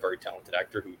a very talented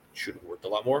actor who should have worked a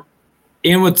lot more.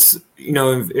 And what's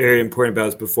very important about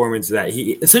his performance is that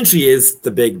he essentially is the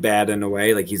big bad in a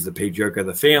way. Like he's the patriarch of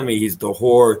the family. He's the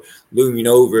whore looming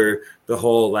over the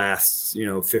whole last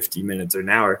 50 minutes or an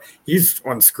hour. He's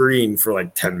on screen for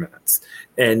like 10 minutes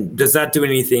and does not do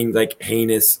anything like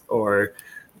heinous or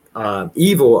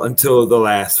evil until the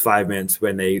last 5 minutes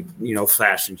when they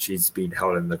flash and she's being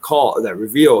held in the call, that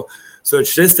reveal. So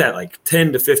it's just that like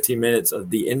 10 to 15 minutes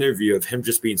of the interview of him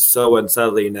just being so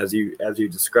unsettling as you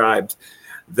described,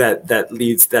 that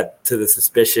leads that to the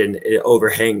suspicion. It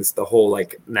overhangs the whole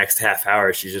like next half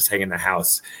hour. She's just hanging in the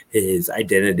house. His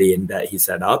identity and that he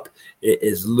set up it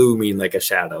is looming like a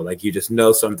shadow. Like you just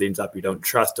know something's up. You don't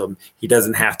trust him. He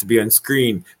doesn't have to be on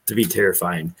screen to be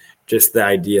terrifying. Just the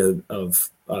idea of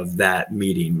that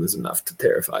meeting was enough to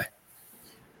terrify.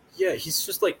 Yeah, he's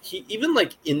just like he even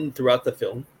like in throughout the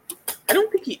film. I don't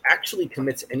think he actually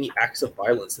commits any acts of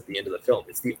violence at the end of the film.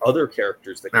 It's the other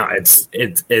characters that. No,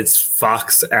 it's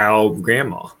Fox, Al,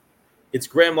 Grandma. It's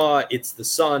Grandma. It's the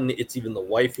son. It's even the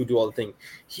wife who do all the thing.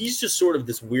 He's just sort of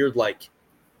this weird like.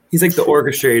 He's like the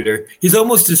orchestrator. He's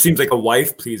almost just seems like a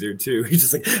wife pleaser too. He's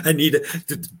just like I need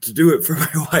to do it for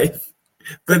my wife.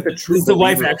 But like is the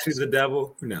wife actually the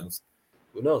devil? Who knows?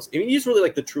 Who knows? I mean, he's really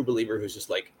like the true believer who's just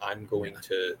like I'm going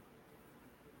to.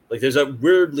 Like, there's a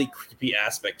weirdly creepy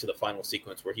aspect to the final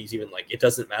sequence where he's even like, it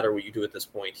doesn't matter what you do at this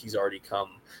point. He's already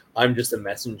come. I'm just a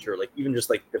messenger. Like, even just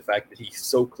like the fact that he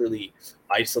so clearly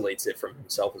isolates it from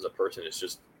himself as a person is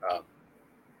just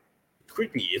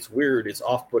creepy. It's weird. It's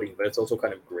off-putting, but it's also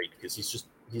kind of great because he's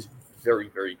very,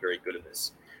 very, very good in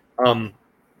this. I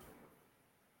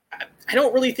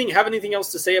don't really have anything else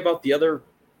to say about the other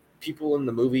people in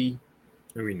the movie.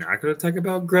 Are we not going to talk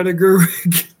about Greta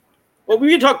Gerwig? Well,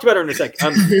 we talked about her in a sec. I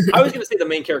was going to say the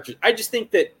main characters. I just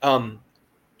think that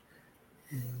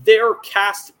they're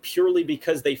cast purely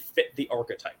because they fit the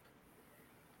archetype.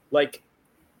 Like,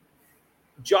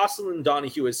 Jocelyn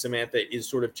Donahue as Samantha is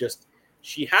sort of just,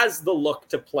 she has the look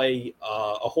to play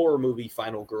a horror movie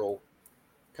final girl,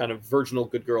 kind of virginal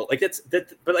good girl. Like that.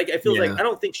 But like I feel like I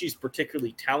don't think she's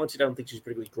particularly talented. I don't think she's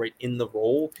particularly great in the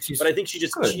role. But I think she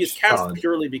is cast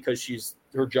purely because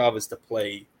her job is to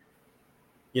play,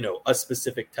 a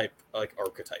specific type, like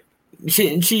archetype.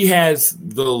 She has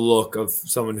the look of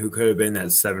someone who could have been that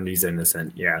 70s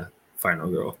innocent, final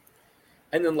girl.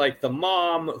 And then like the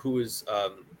mom, who is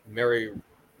Mary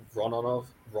Ronov,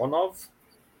 not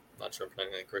sure if I'm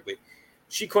pronouncing that correctly.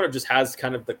 She kind of just has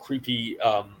kind of the creepy.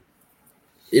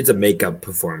 It's a makeup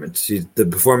performance. The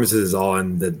performance is all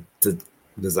in the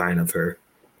design of her.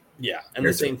 Yeah, and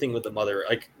the same thing with the mother.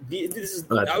 Like this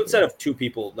is outside of two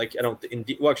people. Like I don't.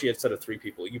 Actually, outside of three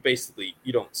people, you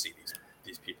don't see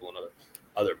these people in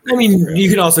other. I mean, you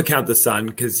can also count the son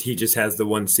because he just has the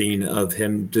one scene of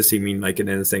him just seeming like an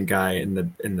innocent guy in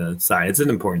the side. It's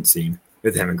an important scene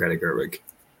with him and Greta Gerwig.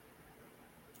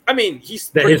 I mean,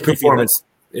 his performance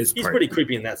is. He's pretty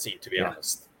creepy in that scene, to be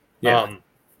honest. Yeah.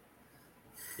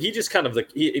 He just kind of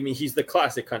he's the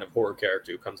classic kind of horror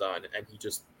character who comes on and he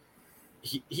just.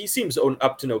 He seems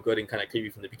up to no good and kind of creepy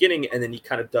from the beginning, and then he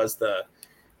kind of does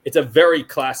it's a very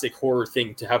classic horror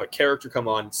thing to have a character come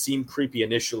on, seem creepy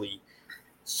initially,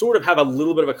 sort of have a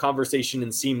little bit of a conversation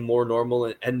and seem more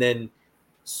normal, and then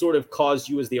sort of cause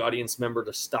you as the audience member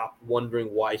to stop wondering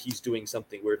why he's doing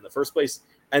something weird in the first place,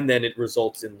 and then it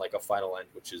results in like a final end,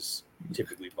 which is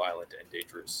typically violent and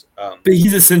dangerous. But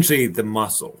he's essentially the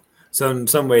muscle. So in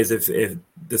some ways, if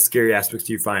the scary aspects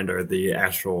you find are the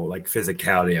actual like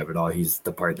physicality of it all, he's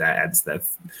the part that adds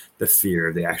the fear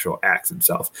of the actual acts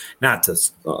himself. Not to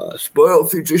spoil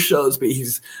future shows, but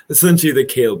he's essentially the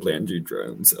Caleb Landry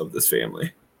Jones of this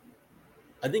family.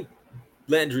 I think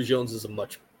Landry Jones is a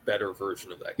much better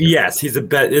version of that character. Yes,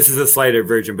 this is a slighter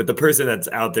version, but the person that's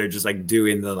out there just like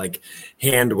doing the like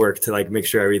handwork to like make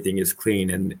sure everything is clean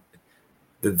and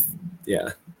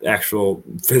actual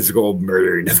physical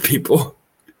murdering of people.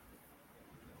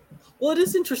 Well, it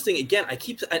is interesting. Again, I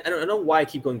don't know why I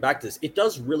keep going back to this. It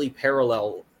does really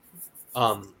parallel.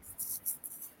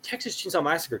 Texas Chainsaw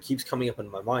Massacre keeps coming up in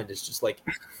my mind. It's just like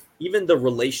even the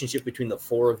relationship between the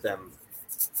four of them,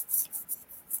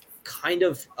 kind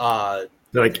of. They're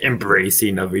like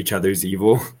embracing of each other's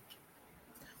evil.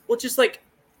 Well, just like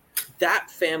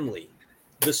that family,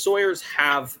 the Sawyers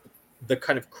have the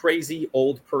kind of crazy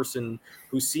old person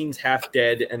who seems half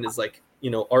dead and is like,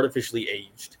 artificially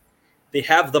aged. They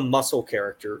have the muscle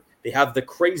character, they have the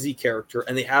crazy character,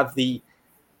 and they have the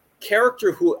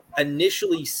character who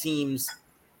initially seems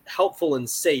helpful and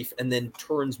safe and then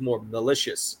turns more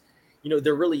malicious.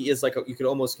 There really is like you could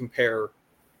almost compare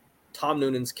Tom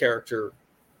Noonan's character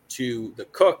to the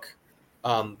cook,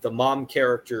 the mom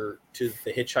character to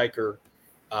the hitchhiker,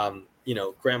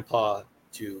 grandpa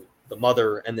to the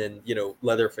mother, and then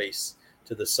Leatherface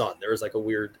to the son. There is like a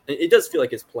weird. It does feel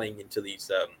like it's playing into these,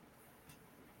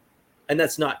 and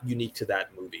that's not unique to that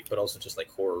movie, but also just like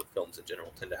horror films in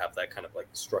general tend to have that kind of like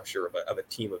structure of a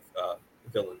team of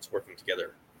villains working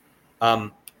together.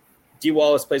 Dee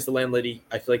Wallace plays the landlady.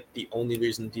 I feel like the only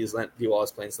reason Dee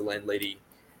Wallace plays the landlady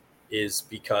is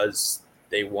because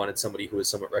they wanted somebody who is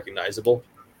somewhat recognizable,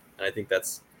 and I think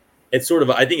that's it's sort of,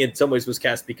 I think in some ways was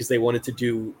cast because they wanted to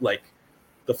do like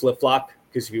the flip flop.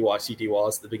 Because if you watch C.T.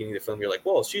 Wallace at the beginning of the film, you're like,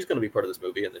 well, she's going to be part of this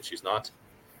movie, and then she's not.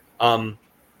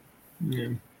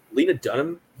 Lena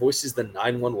Dunham voices the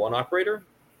 911 operator,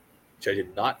 which I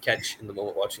did not catch in the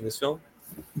moment watching this film.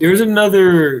 There's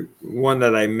another one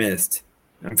that I missed.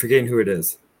 I'm forgetting who it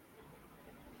is.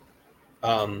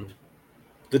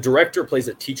 The director plays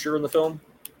a teacher in the film.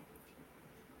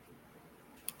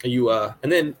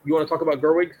 And then you want to talk about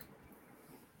Gerwig?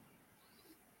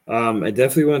 I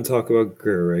definitely want to talk about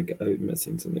Gerwig. I'm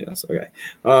missing something else. Okay.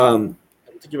 I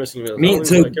think you're missing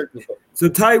so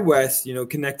Ty West,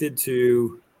 connected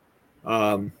to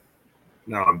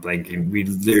no, I'm blanking. We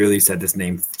literally said this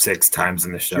name 6 times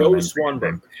in the show. Joe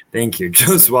Swanberg. Thank you,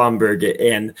 Joe Swanberg,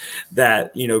 and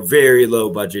that very low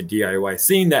budget DIY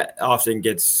scene that often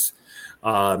gets,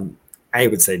 I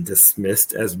would say,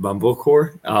 dismissed as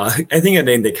mumblecore. I think a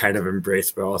name they kind of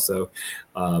embraced, but also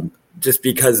just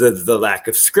because of the lack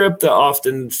of script that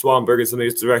often Swanberg and some of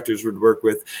these directors would work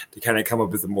with to kind of come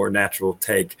up with a more natural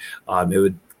take.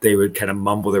 They would kind of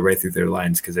mumble their way through their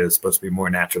lines because it was supposed to be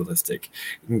more naturalistic.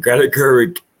 And Greta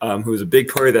Gerwig, who was a big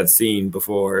part of that scene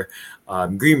before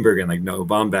Greenberg and like Noah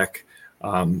Baumbach,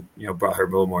 brought her a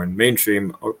little more in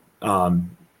mainstream,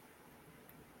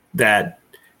 that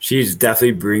she's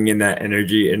definitely bringing that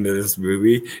energy into this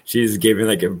movie. She's giving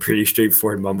like a pretty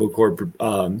straightforward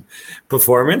mumblecore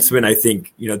performance when I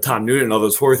think, Tom Noonan and all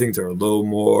those horror things are a little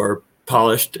more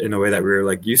polished in a way that we were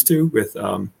like used to with,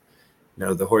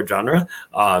 the horror genre.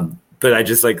 But I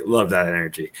just like love that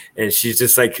energy. And she's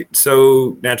just like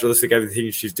so naturalistic, everything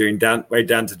she's doing right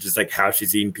down to just like how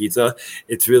she's eating pizza.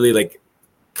 It's really like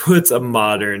puts a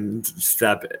modern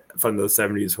step from those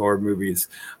 70s horror movies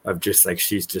of just like,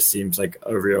 she just seems like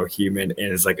a real human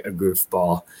and is like a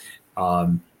goofball.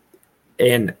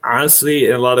 And honestly,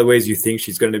 in a lot of ways, you think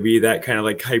she's going to be that kind of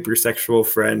like hypersexual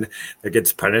friend that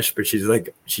gets punished, but she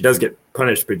does get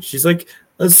punished, but she's like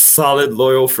a solid,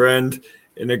 loyal friend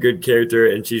and a good character.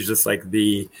 And she's just like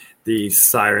the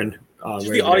siren. She's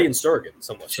the audience surrogate in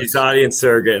some ways. She's audience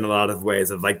surrogate in a lot of ways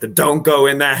of like the don't go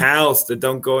in that house, the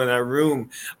don't go in that room.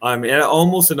 And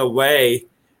almost in a way,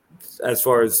 as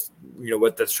far as,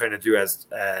 what that's trying to do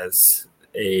as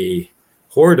a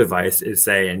horror device is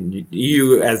saying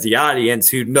you as the audience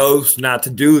who knows not to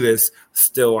do this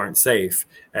still aren't safe,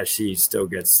 as she still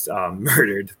gets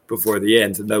murdered before the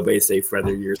end, and nobody's safe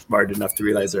whether you're smart enough to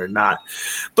realize it or not.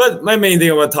 But my main thing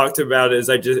I want to talk to about is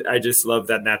I just love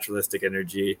that naturalistic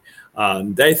energy.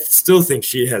 I still think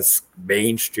she has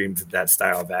mainstreamed that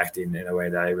style of acting in a way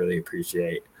that I really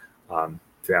appreciate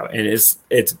throughout. And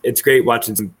it's great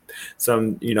watching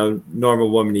some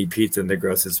normal woman eat pizza in the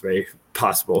grossest way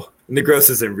possible, in the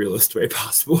grossest and realest way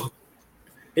possible.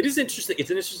 It is interesting. It's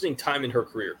an interesting time in her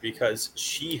career because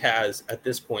she has, at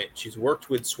this point, she's worked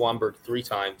with Swanberg 3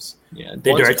 times. Yeah,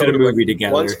 they directed a movie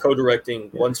together. Once co-directing,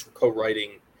 once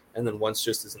co-writing, and then once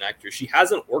just as an actor. She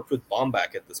hasn't worked with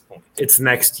Baumbach at this point. It's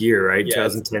next year, right? Yeah,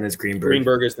 2010 is Greenberg.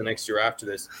 Greenberg is the next year after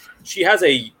this. She's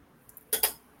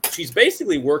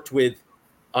basically worked with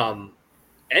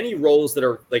any roles that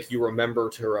are like you remember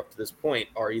to her up to this point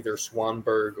are either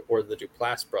Swanberg or the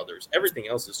Duplass brothers. Everything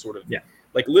else is sort of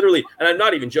like literally, and I'm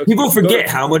not even joking. People forget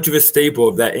how much of a staple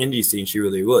of that indie scene she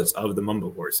really was, of the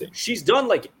mumblecore scene. She's done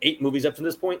like 8 movies up to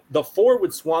this point. The 4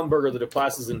 with Swanberg or the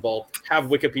Duplasses involved have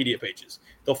Wikipedia pages.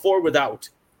 The 4 without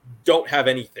don't have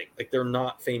anything. Like they're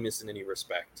not famous in any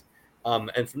respect.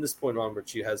 And from this point onward,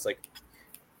 she has like,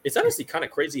 it's honestly kind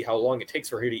of crazy how long it takes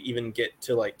for her to even get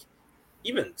to like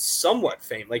even somewhat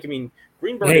fame. Like, I mean,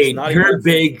 Greenberg is not her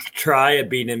big try at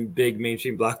being in big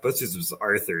mainstream blockbusters was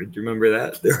Arthur. Do you remember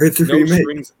that? The Arthur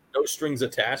remake? No strings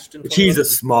attached. She's a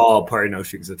small part of No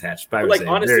Strings Attached. But like,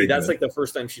 honestly, that's like the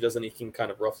first time she does anything kind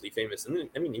of roughly famous. And then,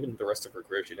 I mean, even the rest of her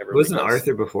career, she never wasn't really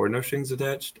Arthur before No Strings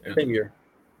Attached? Same year.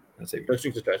 No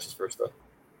Strings Attached is first, though.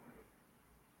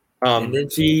 And then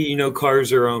she, carves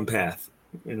her own path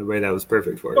in a way that was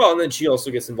perfect for her. Well, and then she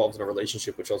also gets involved in a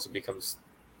relationship, which also becomes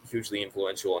hugely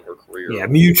influential on her career. Yeah,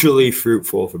 mutually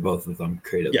fruitful for both of them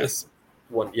creatively. Yes,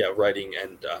 writing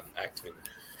and acting.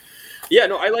 Yeah,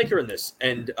 no, I like her in this,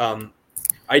 and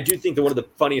I do think that one of the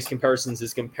funniest comparisons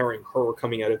is comparing her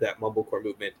coming out of that mumblecore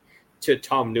movement to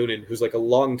Tom Noonan, who's like a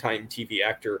longtime TV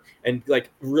actor and like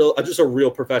just a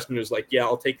real professional who's like, yeah,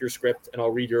 I'll take your script and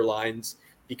I'll read your lines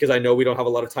because I know we don't have a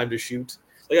lot of time to shoot.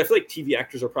 Like, I feel like TV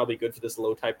actors are probably good for this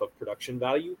low type of production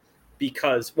value.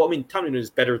 because, well, I mean, Tom Noonan is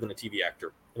better than a TV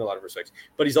actor in a lot of respects,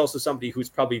 but he's also somebody who's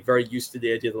probably very used to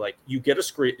the idea that, like, you get a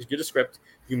script,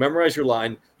 you memorize your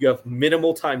line, you have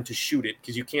minimal time to shoot it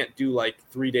because you can't do like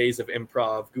 3 days of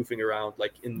improv goofing around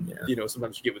like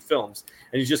sometimes you get with films,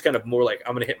 and he's just kind of more like,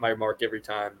 I'm going to hit my mark every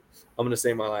time, I'm going to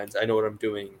say my lines, I know what I'm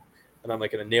doing, and I'm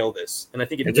like going to nail this. And I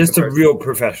think it's just a real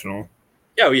professional.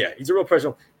 Oh yeah, he's a real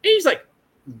professional. And he's like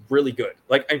really good.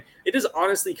 Like, it is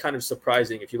honestly kind of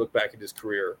surprising if you look back at his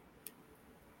career.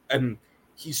 And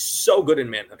he's so good in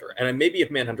Manhunter. And maybe if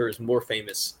Manhunter is more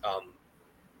famous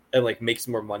and like makes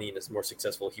more money and is more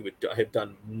successful, he would have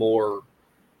done more.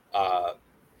 I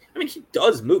mean, he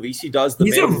does movies. He does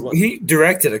he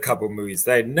directed a couple movies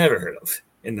that I'd never heard of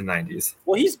in the 90s.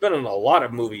 Well, he's been in a lot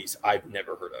of movies I've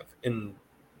never heard of. And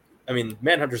I mean,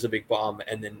 Manhunter's a big bomb.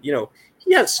 And then,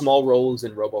 he has small roles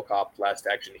in RoboCop, Last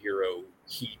Action Hero,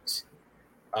 Heat.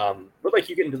 But like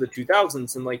you get into the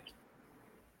 2000s and like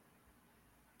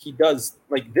he does,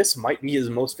 like, this might be his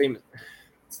most famous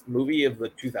movie of the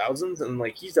 2000s, and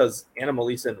like he does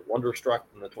Anomalisa and Wonderstruck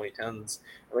in the 2010s,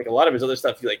 and like a lot of his other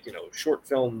stuff, he like short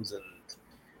films and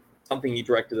something he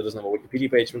directed that doesn't have a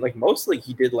Wikipedia page, but like mostly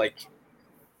he did like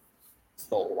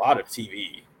a lot of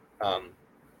TV.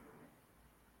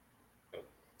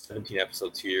 17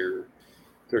 episodes here,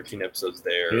 13 episodes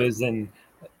there. He was in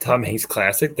Tom Hanks'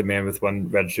 classic, The Man with One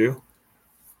Red Shoe.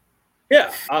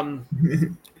 Yeah,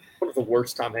 one of the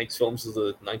worst Tom Hanks films of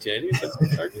the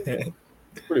 1980s.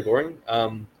 It's pretty boring.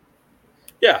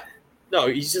 Yeah, no,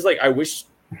 he's just like, I wish.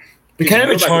 But kind of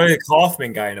a Charlie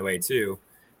Kaufman guy in a way too,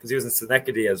 because he was in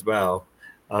Synecdoche as well,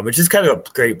 which is kind of a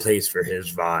great place for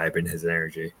his vibe and his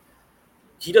energy.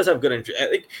 He does have good energy.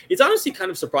 Like, it's honestly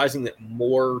kind of surprising that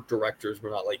more directors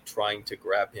were not like trying to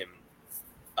grab him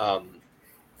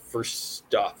for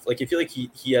stuff. Like, I feel like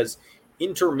he has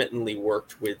intermittently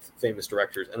worked with famous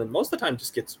directors, and then most of the time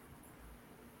just gets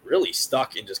really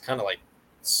stuck in just kind of like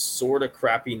sort of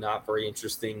crappy, not very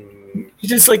interesting. He's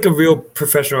just like a real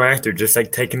professional actor, just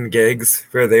like taking gigs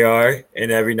where they are,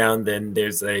 and every now and then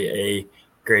there's a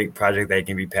great project that he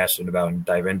can be passionate about and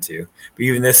dive into. But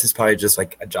even this is probably just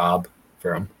like a job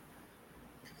for him.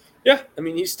 Yeah, I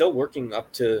mean, he's still working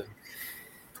up to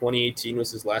 2018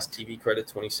 was his last TV credit,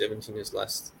 2017 his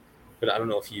last, but I don't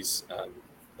know if he's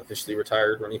officially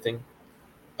retired or anything.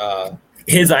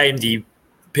 His IMDb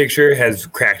picture has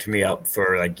cracked me up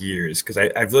for like years because I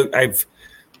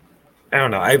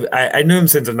don't know. I knew him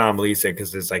since Anomalisa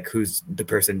because it's like, who's the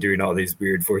person doing all these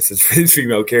weird voices for these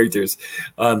female characters?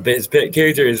 But his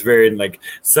character is very like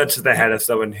such the head of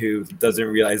someone who doesn't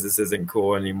realize this isn't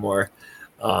cool anymore.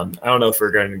 I don't know if we're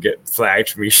going to get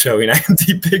flagged for me showing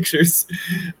IMDb pictures,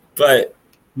 but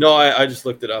no, I just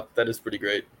looked it up. That is pretty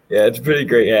great. Yeah, it's a pretty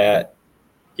great hat.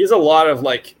 He has a lot of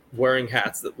like wearing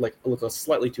hats that like look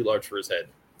slightly too large for his head.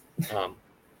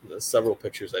 There's several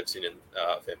pictures I've seen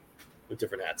of him with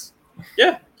different hats.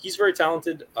 Yeah, he's very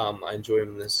talented. I enjoy him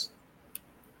in this.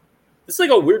 This is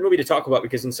like a weird movie to talk about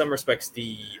because in some respects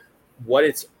what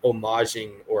it's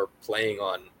homaging or playing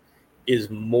on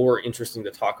is more interesting to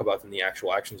talk about than the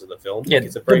actual actions of the film. Yeah, like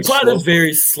it's a very the plot is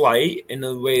very slight in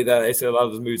the way that I said a lot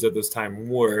of the movies at this time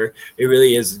were. It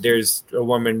really is. There's a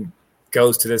woman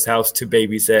goes to this house to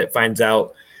babysit, finds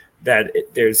out that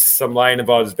there's some lying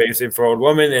involved as babysitting for an old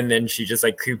woman, and then she just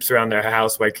like creeps around their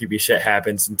house while creepy shit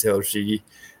happens until she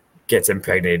gets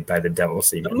impregnated by the devil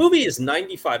semen. The movie is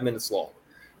 95 minutes long.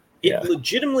 It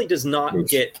legitimately does not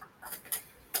get.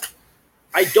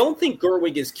 I don't think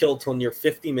Gerwig is killed till near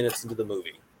 50 minutes into the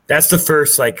movie. That's the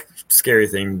first like scary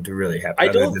thing to really happen.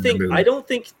 I don't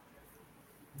think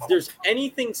there's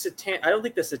anything satanic. I don't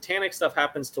think the satanic stuff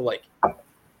happens to like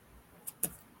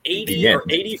 80 or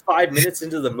 85 minutes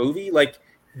into the movie. Like,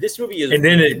 this movie is, and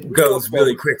then it goes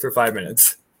really quick for 5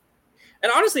 minutes.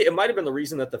 And honestly, it might have been the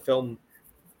reason that the film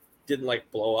didn't like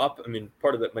blow up. I mean,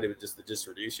 part of it might have been just the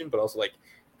distribution, but also like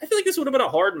I feel like this would have been a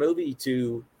hard movie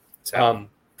to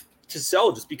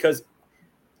sell just because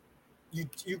you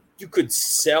could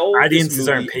sell. Audiences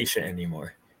aren't patient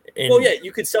anymore. Well, yeah,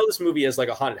 you could sell this movie as like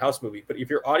a haunted house movie, but if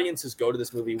your audiences go to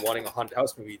this movie wanting a haunted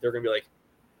house movie, they're going to be like,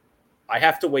 I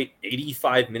have to wait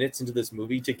 85 minutes into this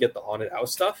movie to get the haunted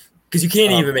house stuff. Because you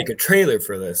can't even make a trailer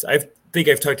for this. I think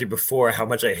I've talked to you before how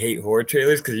much I hate horror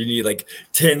trailers because you need like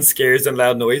 10 scares and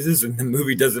loud noises, and the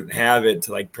movie doesn't have it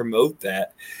to like promote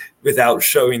that without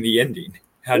showing the ending.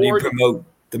 How do you promote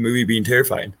the movie being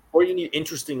terrifying? Or you need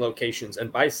interesting locations,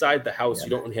 and beside the house, you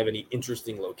don't really have any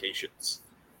interesting locations.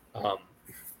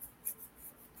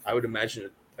 I would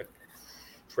imagine a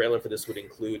trailer for this would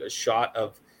include a shot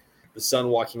of the son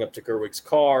walking up to Gerwig's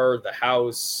car, the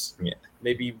house,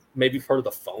 maybe part of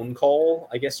the phone call.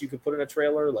 I guess you could put in a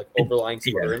trailer, like overlying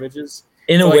some other images.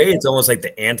 In a way, it's almost like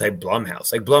the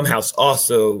anti-Blumhouse. Like Blumhouse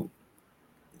also,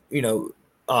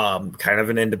 kind of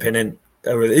an independent,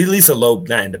 or at least not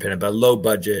independent, but a low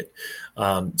budget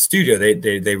studio.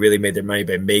 They really made their money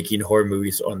by making horror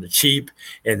movies on the cheap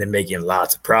and then making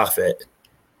lots of profit.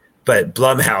 But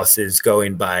Blumhouse is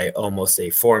going by almost a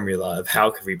formula of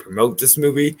how can we promote this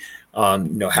movie?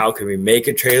 How can we make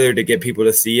a trailer to get people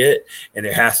to see it? And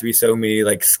there has to be so many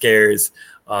like scares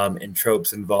and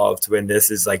tropes involved when this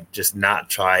is like just not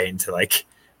trying to like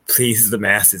please the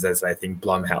masses, as I think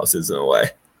Blumhouse is in a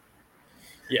way.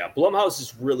 Yeah, Blumhouse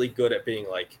is really good at being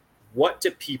like, what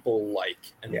do people like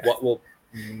and what will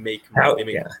make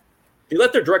money? They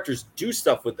let their directors do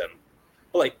stuff with them.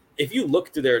 But like, if you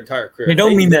look through their entire career, I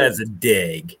don't mean that as a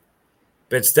dig,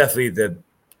 but it's definitely the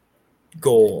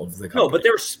goal of the company.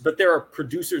 No, but there are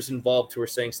producers involved who are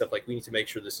saying stuff like, we need to make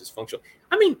sure this is functional.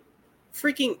 I mean,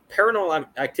 freaking Paranormal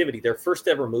Activity, their first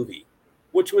ever movie,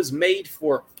 which was made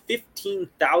for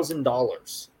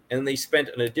 $15,000, and they spent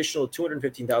an additional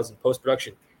 $215,000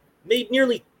 post-production, made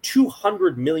nearly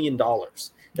 $200 million.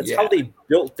 That's how they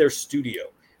built their studio.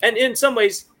 And in some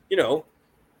ways,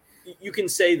 you can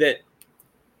say that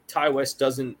Ti West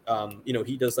doesn't,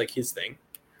 he does like his thing.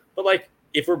 But like,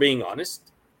 if we're being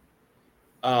honest,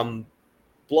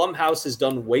 Blumhouse has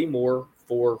done way more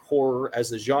for horror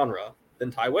as a genre than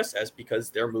Ti West has, because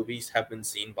their movies have been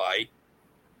seen by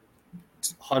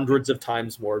hundreds of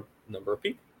times more number of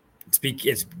people.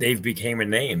 They've became a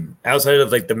name outside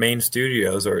of like the main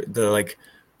studios, or the like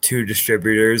two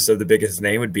distributors of the biggest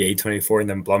name would be A24 and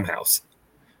then Blumhouse.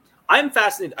 I'm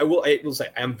fascinated. I will say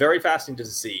I am very fascinated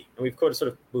to see, and we've sort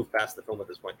of moved past the film at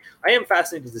this point. I am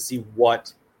fascinated to see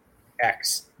what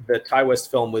the Ti West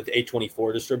film with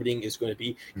A24 distributing is going to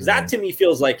be, because that to me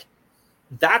feels like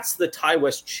that's the Ti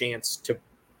West chance to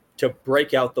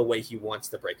break out the way he wants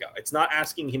to break out. It's not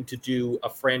asking him to do a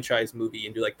franchise movie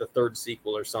and do like the third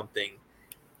sequel or something.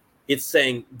 It's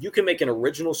saying you can make an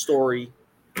original story.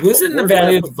 Wasn't the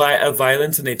Valley of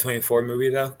Violence an A24 movie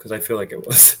though? Because I feel like it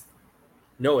was.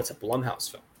 No, it's a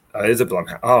Blumhouse film. Oh, it is a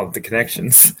Blumhouse. Oh, the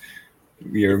connections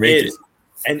you're making.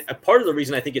 And a part of the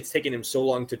reason I think it's taken him so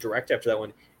long to direct after that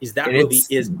one is that movie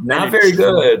is not very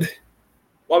good.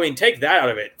 Well, I mean, take that out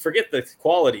of it. Forget the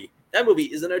quality. That movie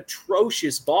is an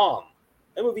atrocious bomb.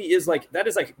 That movie is that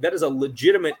is a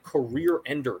legitimate career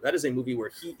ender. That is a movie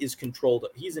where he is controlled.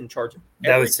 He's in charge of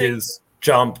everything. That was his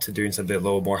jump to doing something a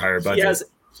little more higher budget.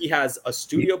 He has a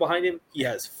studio behind him. He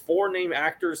has 4 name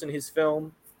actors in his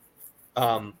film.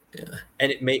 And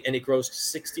it grossed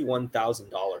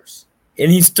 $61,000.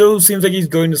 And he still seems like he's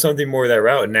going to something more that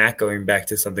route, and not going back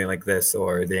to something like this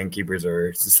or The Innkeepers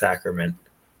or The Sacrament,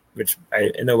 which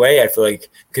in a way I feel like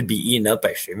could be eaten up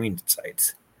by streaming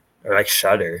sites or like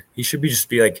Shudder. He should just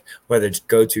be like one of the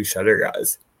go-to Shudder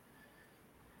guys.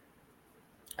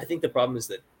 I think the problem is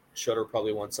that Shudder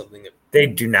probably wants something that they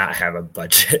do not have a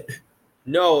budget.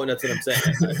 No, that's what I'm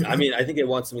saying. I mean, I think they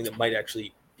want something that might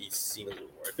actually be seen a little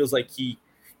more. It feels like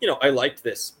I liked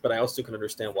this, but I also can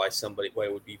understand why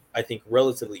it would be, I think,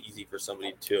 relatively easy for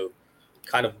somebody to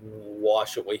kind of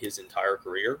wash away his entire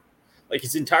career. Like,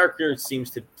 his entire career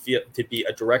seems to be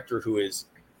a director who is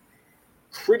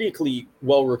critically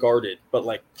well regarded, but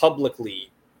like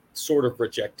publicly sort of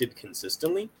rejected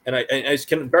consistently. And I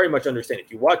can very much understand,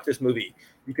 if you watch this movie,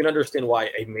 you can understand why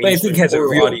a mainstream has a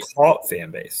real cult fan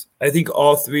base. I think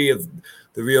all 3 of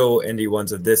the real indie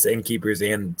ones of this, Innkeepers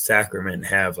and Sacrament,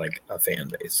 have like a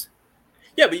fan base.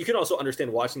 Yeah, but you can also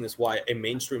understand watching this why a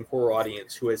mainstream horror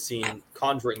audience who has seen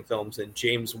Conjuring films and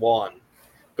James Wan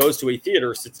goes to a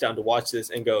theater, sits down to watch this,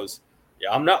 and goes,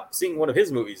 "Yeah, I'm not seeing one of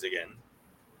his movies again."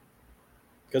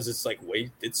 Because it's like,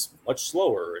 it's much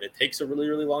slower, and it takes a really,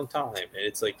 really long time, and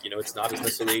it's like, it's not as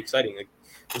necessarily exciting. Like,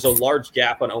 there's a large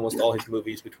gap on almost all his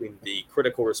movies between the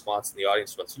critical response and the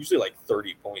audience response. Usually like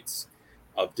 30 points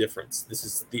of difference. This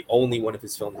is the only one of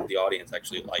his films that the audience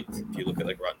actually liked, if you look at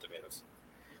like Rotten Tomatoes.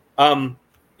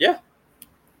 Yeah.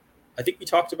 I think we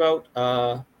talked about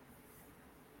House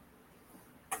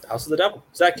of the Devil.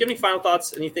 Zach, do you have any final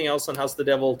thoughts? Anything else on House of the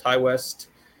Devil, Ti West?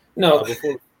 No.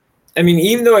 I mean,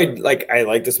 even though I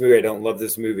like this movie, I don't love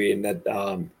this movie, and that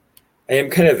I am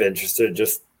kind of interested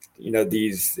just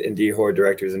these indie horror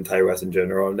directors and Ti West in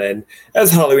general. And then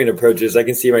as Halloween approaches, I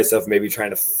can see myself maybe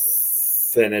trying to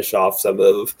finish off some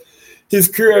of his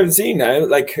career I've seen. I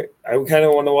kind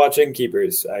of want to watch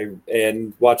Innkeepers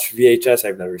and watch VHS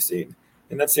I've never seen.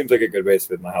 And that seems like a good way to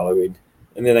spend my Halloween.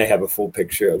 And then I have a full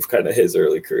picture of kind of his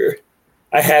early career.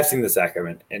 I have seen The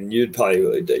Sacrament, and you'd probably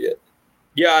really dig it.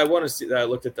 Yeah, I want to see that.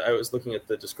 I was looking at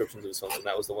the descriptions of this film, and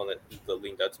that was the one that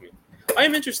leaned out to me. I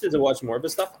am interested to watch more of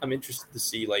his stuff. I'm interested to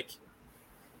see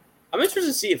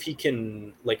if he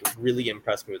can like really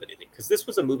impress me with anything, because this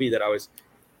was a movie that I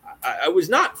was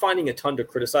not finding a ton to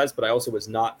criticize, but I also was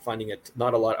not finding it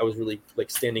not a lot. I was really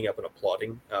like standing up and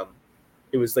applauding.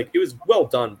 It was well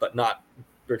done, but not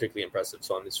particularly impressive.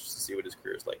 So I'm interested to see what his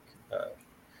career is like.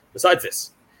 Besides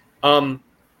this,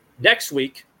 next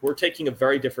week we're taking a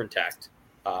very different tact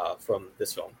from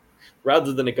this film.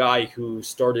 Rather than a guy who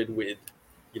started with,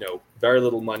 very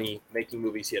little money making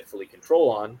movies he had fully control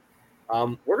on,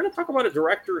 we're going to talk about a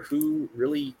director who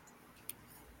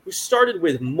started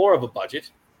with more of a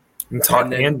budget.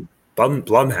 And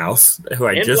Blumhouse, who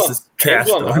I just trashed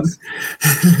on.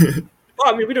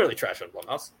 Well, I mean, we don't really trash on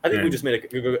Blumhouse. I think we just made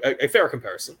a fair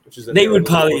comparison, which is they would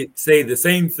probably say the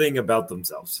same thing about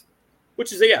themselves.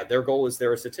 Which is their goal is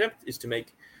their attempt is to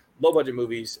make low budget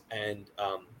movies and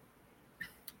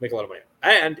make a lot of money.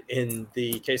 And in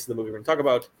the case of the movie we're going to talk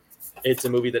about, it's a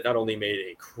movie that not only made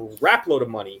a crap load of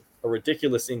money, a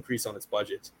ridiculous increase on its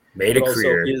budget, made a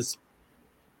career,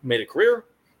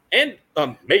 and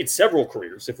made several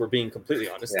careers, if we're being completely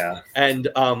honest. Yeah. And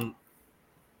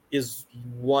is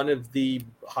one of the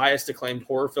highest acclaimed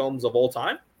horror films of all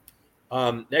time.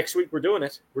 Next week we're doing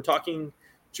it. We're talking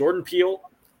Jordan Peele.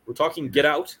 We're talking Get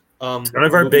Out. One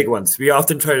of our big ones. We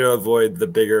often try to avoid the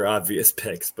bigger, obvious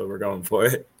picks, but we're going for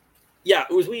it. Yeah,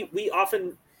 it was. We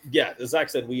often, as Zach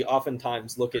said, we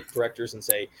oftentimes look at directors and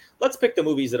say, let's pick the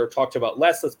movies that are talked about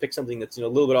less. Let's pick something that's a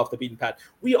little bit off the beaten path.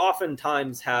 We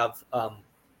oftentimes have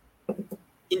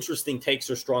interesting takes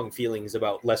or strong feelings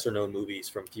about lesser known movies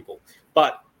from people.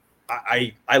 But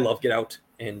I love Get Out,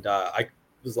 and I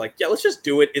was like, let's just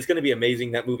do it. It's going to be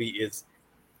amazing. That movie is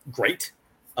great.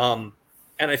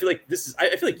 And I feel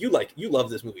like you love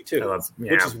this movie too,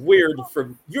 which is weird.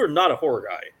 You're not a horror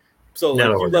guy, so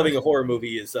loving a horror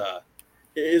movie is a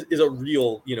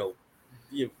real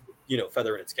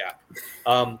feather in its cap.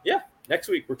 Next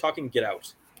week we're talking Get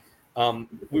Out.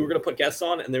 We were gonna put guests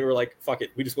on, and they were like, "Fuck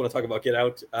it, we just want to talk about Get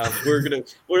Out."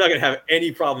 We're not gonna have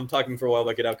any problem talking for a while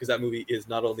about Get Out, because that movie is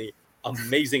not only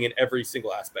amazing in every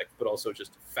single aspect, but also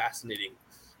just fascinating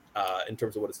in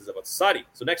terms of what it says about society.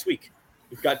 So next week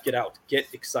we've got Get Out. Get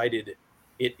excited,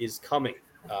 it is coming.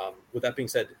 With that being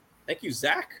said, thank you,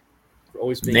 Zach, for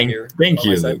always being here. Thank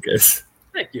you, Lucas.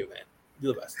 Thank you, man.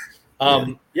 You're the best.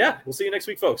 We'll see you next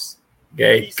week, folks.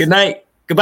 Okay. Peace. Good night.